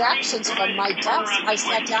distractions from my desk, I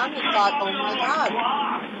sat down and thought, oh my God,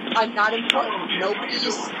 I'm not important.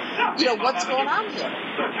 Nobody's, what's going on here?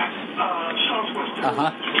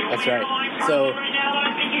 That's right. So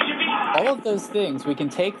all of those things, we can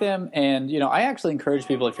take them and, I actually encourage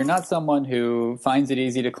people, if you're not someone who finds it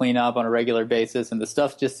easy to clean up on a regular basis and the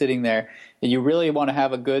stuff's just sitting there, and you really want to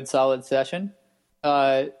have a good, solid session,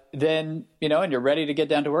 then, and you're ready to get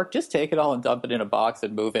down to work, just take it all and dump it in a box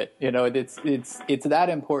and move it. It's that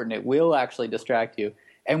important. It will actually distract you.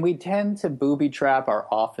 And we tend to booby trap our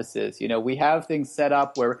offices. We have things set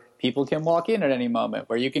up where people can walk in at any moment,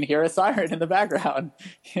 where you can hear a siren in the background,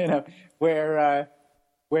 where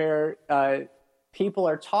people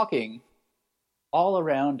are talking all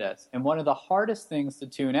around us. And one of the hardest things to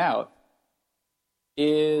tune out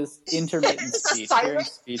is intermittent speech, hearing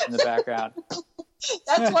speech in the background.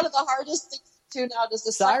 That's one of the hardest things tune out is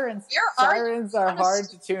the sirens. Sirens are hard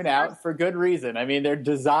to tune out for good reason. I mean, they're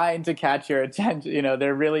designed to catch your attention. You know,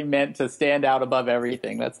 they're really meant to stand out above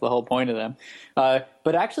everything. That's the whole point of them.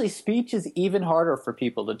 But actually, speech is even harder for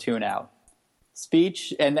people to tune out.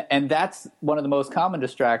 Speech, and that's one of the most common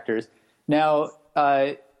distractors. Now,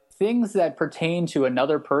 things that pertain to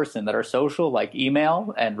another person that are social, like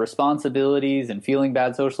email and responsibilities and feeling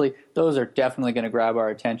bad socially, those are definitely going to grab our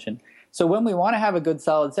attention. So when we want to have a good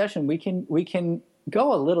solid session, we can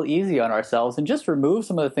go a little easy on ourselves and just remove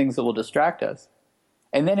some of the things that will distract us.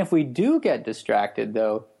 And then if we do get distracted,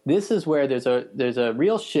 though, this is where there's a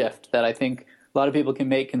real shift that I think a lot of people can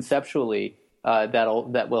make conceptually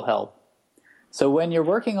that will help. So when you're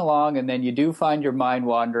working along and then you do find your mind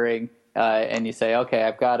wandering and you say, okay,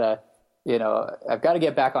 I've got to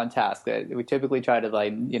get back on task. We typically try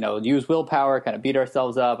to use willpower, kind of beat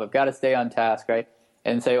ourselves up. I've got to stay on task, right?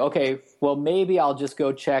 And say, okay, well, maybe I'll just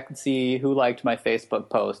go check and see who liked my Facebook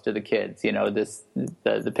post to the kids,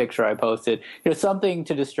 the picture I posted, something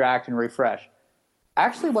to distract and refresh.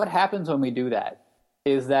 Actually, what happens when we do that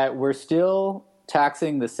is that we're still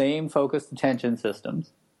taxing the same focused attention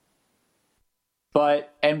systems,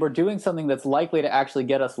 and we're doing something that's likely to actually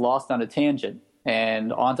get us lost on a tangent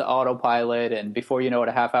and onto autopilot, and before you know it,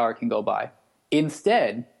 a half hour can go by.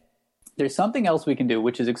 Instead, there's something else we can do,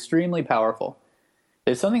 which is extremely powerful.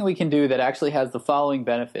 There's something we can do that actually has the following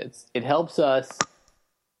benefits. It helps us,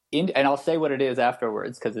 and I'll say what it is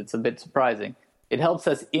afterwards because it's a bit surprising. It helps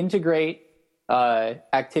us integrate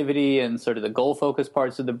activity in sort of the goal-focused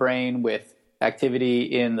parts of the brain with activity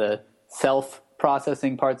in the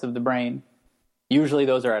self-processing parts of the brain. Usually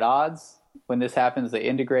those are at odds. When this happens, they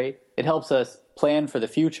integrate. It helps us plan for the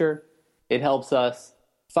future. It helps us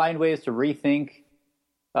find ways to rethink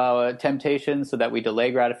temptations so that we delay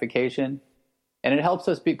gratification. And it helps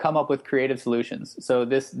us come up with creative solutions. So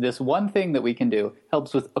this one thing that we can do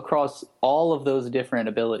helps with across all of those different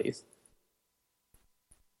abilities.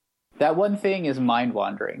 That one thing is mind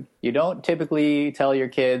wandering. You don't typically tell your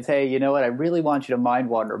kids, hey, you know what, I really want you to mind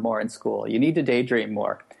wander more in school. You need to daydream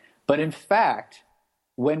more. But in fact,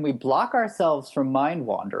 when we block ourselves from mind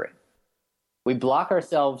wandering, we block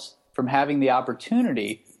ourselves from having the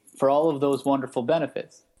opportunity for all of those wonderful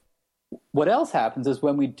benefits. What else happens is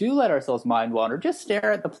when we do let ourselves mind wander, just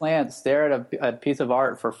stare at the plants, stare at a piece of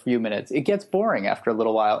art for a few minutes. It gets boring after a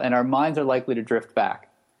little while, and our minds are likely to drift back.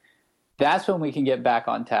 That's when we can get back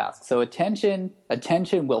on task. So attention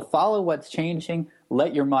will follow what's changing.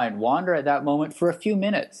 Let your mind wander at that moment for a few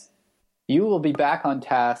minutes. You will be back on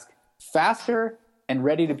task faster and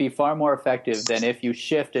ready to be far more effective than if you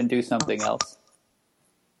shift and do something else.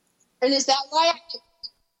 And is that why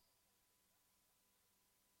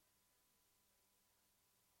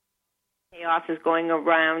chaos is going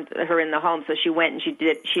around her in the home, so she went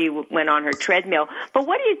on her treadmill. But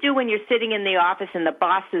what do you do when you're sitting in the office and the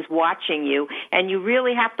boss is watching you and you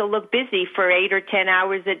really have to look busy for 8 or 10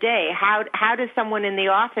 hours a day? How does someone in the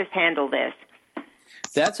office handle this?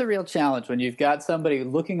 That's a real challenge when you've got somebody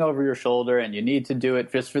looking over your shoulder and you need to do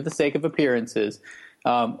it just for the sake of appearances.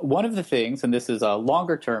 One of the things, and this is a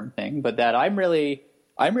longer term thing, but that I'm really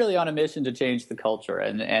on a mission to change the culture.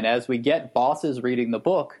 And as we get bosses reading the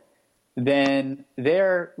book, then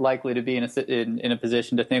they're likely to be in a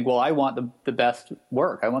position to think, well, I want the best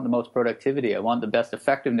work. I want the most productivity. I want the best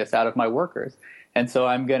effectiveness out of my workers. And so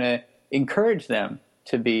I'm going to encourage them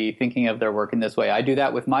to be thinking of their work in this way. I do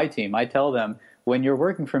that with my team. I tell them, when you're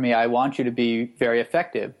working for me, I want you to be very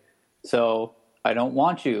effective. So I don't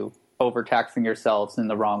want you overtaxing yourselves in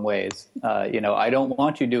the wrong ways. I don't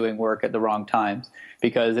want you doing work at the wrong times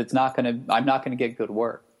because I'm not going to get good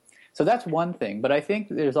work. So that's one thing. But I think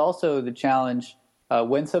there's also the challenge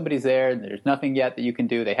when somebody's there and there's nothing yet that you can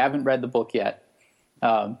do. They haven't read the book yet.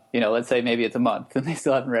 Let's say maybe it's a month and they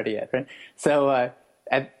still haven't read it yet. Right? So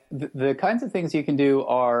the kinds of things you can do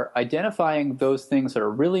are identifying those things that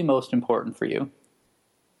are really most important for you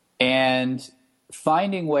and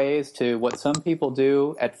finding ways to what some people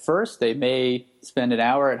do. At first, they may spend an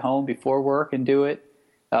hour at home before work and do it,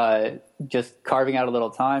 just carving out a little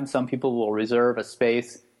time. Some people will reserve a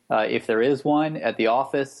space, if there is one, at the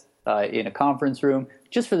office, in a conference room,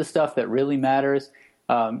 just for the stuff that really matters.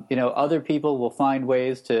 Other people will find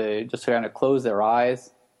ways to just kind of close their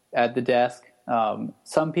eyes at the desk.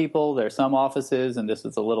 Some people, there are some offices, and this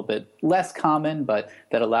is a little bit less common, but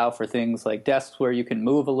that allow for things like desks where you can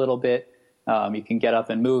move a little bit. You can get up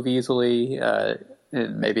and move easily,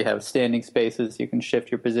 and maybe have standing spaces. You can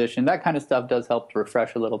shift your position. That kind of stuff does help to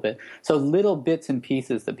refresh a little bit. So little bits and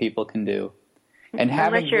pieces that people can do. And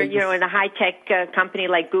unless you're, in a high-tech company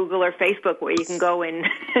like Google or Facebook, where you can go in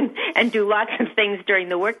and do lots of things during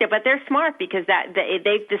the workday. But they're smart because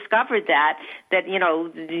they've discovered that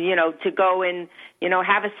to go and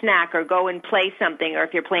have a snack or go and play something, or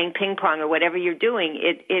if you're playing ping pong or whatever you're doing,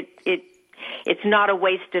 it's not a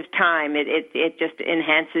waste of time. It just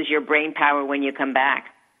enhances your brain power when you come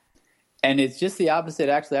back. And it's just the opposite.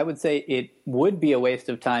 Actually, I would say it would be a waste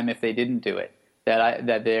of time if they didn't do it.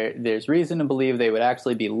 That there's reason to believe they would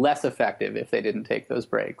actually be less effective if they didn't take those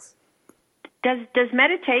breaks. Does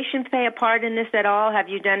meditation play a part in this at all? Have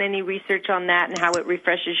you done any research on that and how it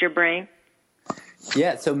refreshes your brain?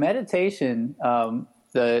 Yeah, so meditation,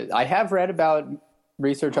 I have read about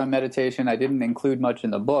research on meditation. I didn't include much in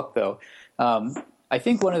the book, though. I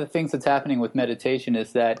think one of the things that's happening with meditation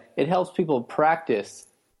is that it helps people practice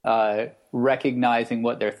recognizing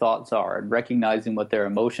what their thoughts are and recognizing what their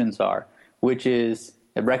emotions are, which is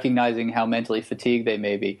recognizing how mentally fatigued they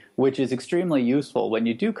may be, which is extremely useful when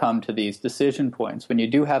you do come to these decision points, when you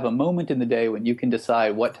do have a moment in the day when you can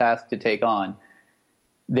decide what task to take on.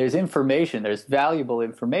 There's information, there's valuable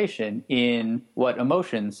information in what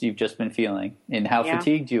emotions you've just been feeling, in how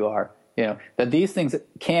fatigued you are. That these things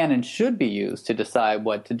can and should be used to decide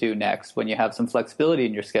what to do next when you have some flexibility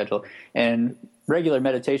in your schedule. And regular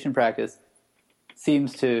meditation practice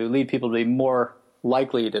seems to lead people to be more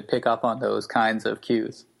likely to pick up on those kinds of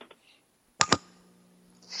cues.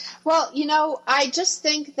 Well, I just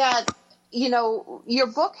think that, your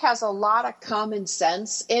book has a lot of common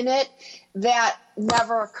sense in it that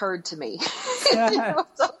never occurred to me.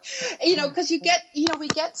 Because we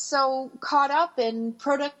get so caught up in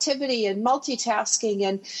productivity and multitasking,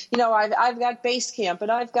 and I've got Basecamp, and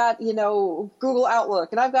I've got Google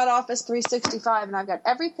Outlook, and I've got Office 365, and I've got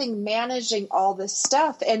everything managing all this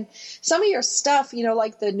stuff. And some of your stuff,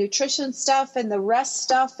 like the nutrition stuff and the rest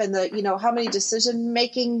stuff, and the how many decision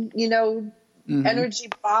making energy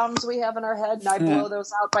bombs we have in our head, and I blow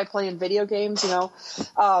those out by playing video games.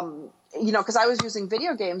 Because I was using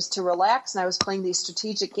video games to relax, and I was playing these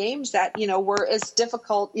strategic games that, were as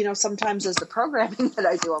difficult, sometimes as the programming that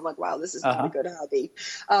I do. I'm like, wow, this is not a good hobby.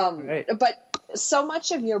 Right. But so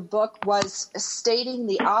much of your book was stating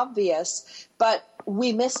the obvious, but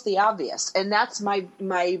we miss the obvious. And that's my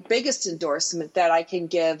biggest endorsement that I can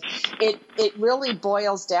give. It really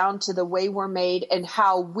boils down to the way we're made and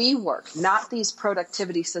how we work, not these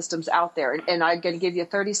productivity systems out there. And I'm going to give you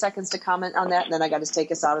 30 seconds to comment on that, and then I got to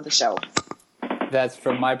take us out of the show. That's,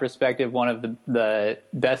 from my perspective, one of the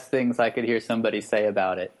best things I could hear somebody say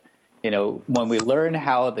about it. When we learn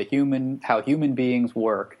how human beings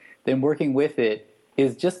work, then working with it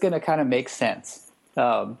is just going to kind of make sense.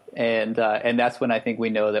 And that's when I think we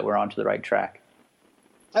know that we're onto the right track.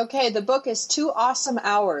 Okay, the book is 2 Awesome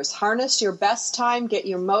Hours. Harness your best time, get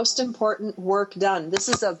your most important work done. This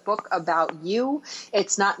is a book about you.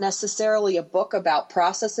 It's not necessarily a book about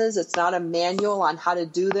processes. It's not a manual on how to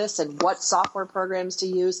do this and what software programs to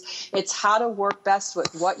use. It's how to work best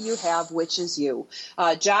with what you have, which is you.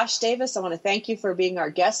 Josh Davis, I want to thank you for being our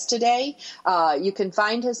guest today. You can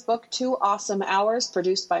find his book, 2 Awesome Hours,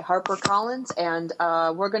 produced by HarperCollins. And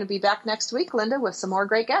we're going to be back next week, Linda, with some more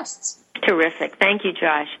great guests. Terrific. Thank you,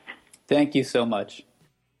 Josh. Thank you so much.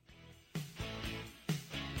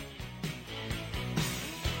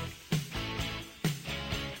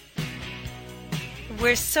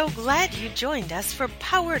 We're so glad you joined us for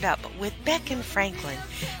Powered Up with Beck and Franklin.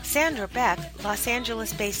 Sandra Beck, Los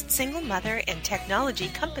Angeles-based single mother and technology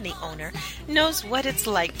company owner, knows what it's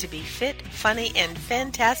like to be fit, funny, and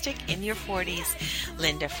fantastic in your 40s.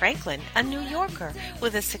 Linda Franklin, a New Yorker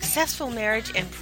with a successful marriage and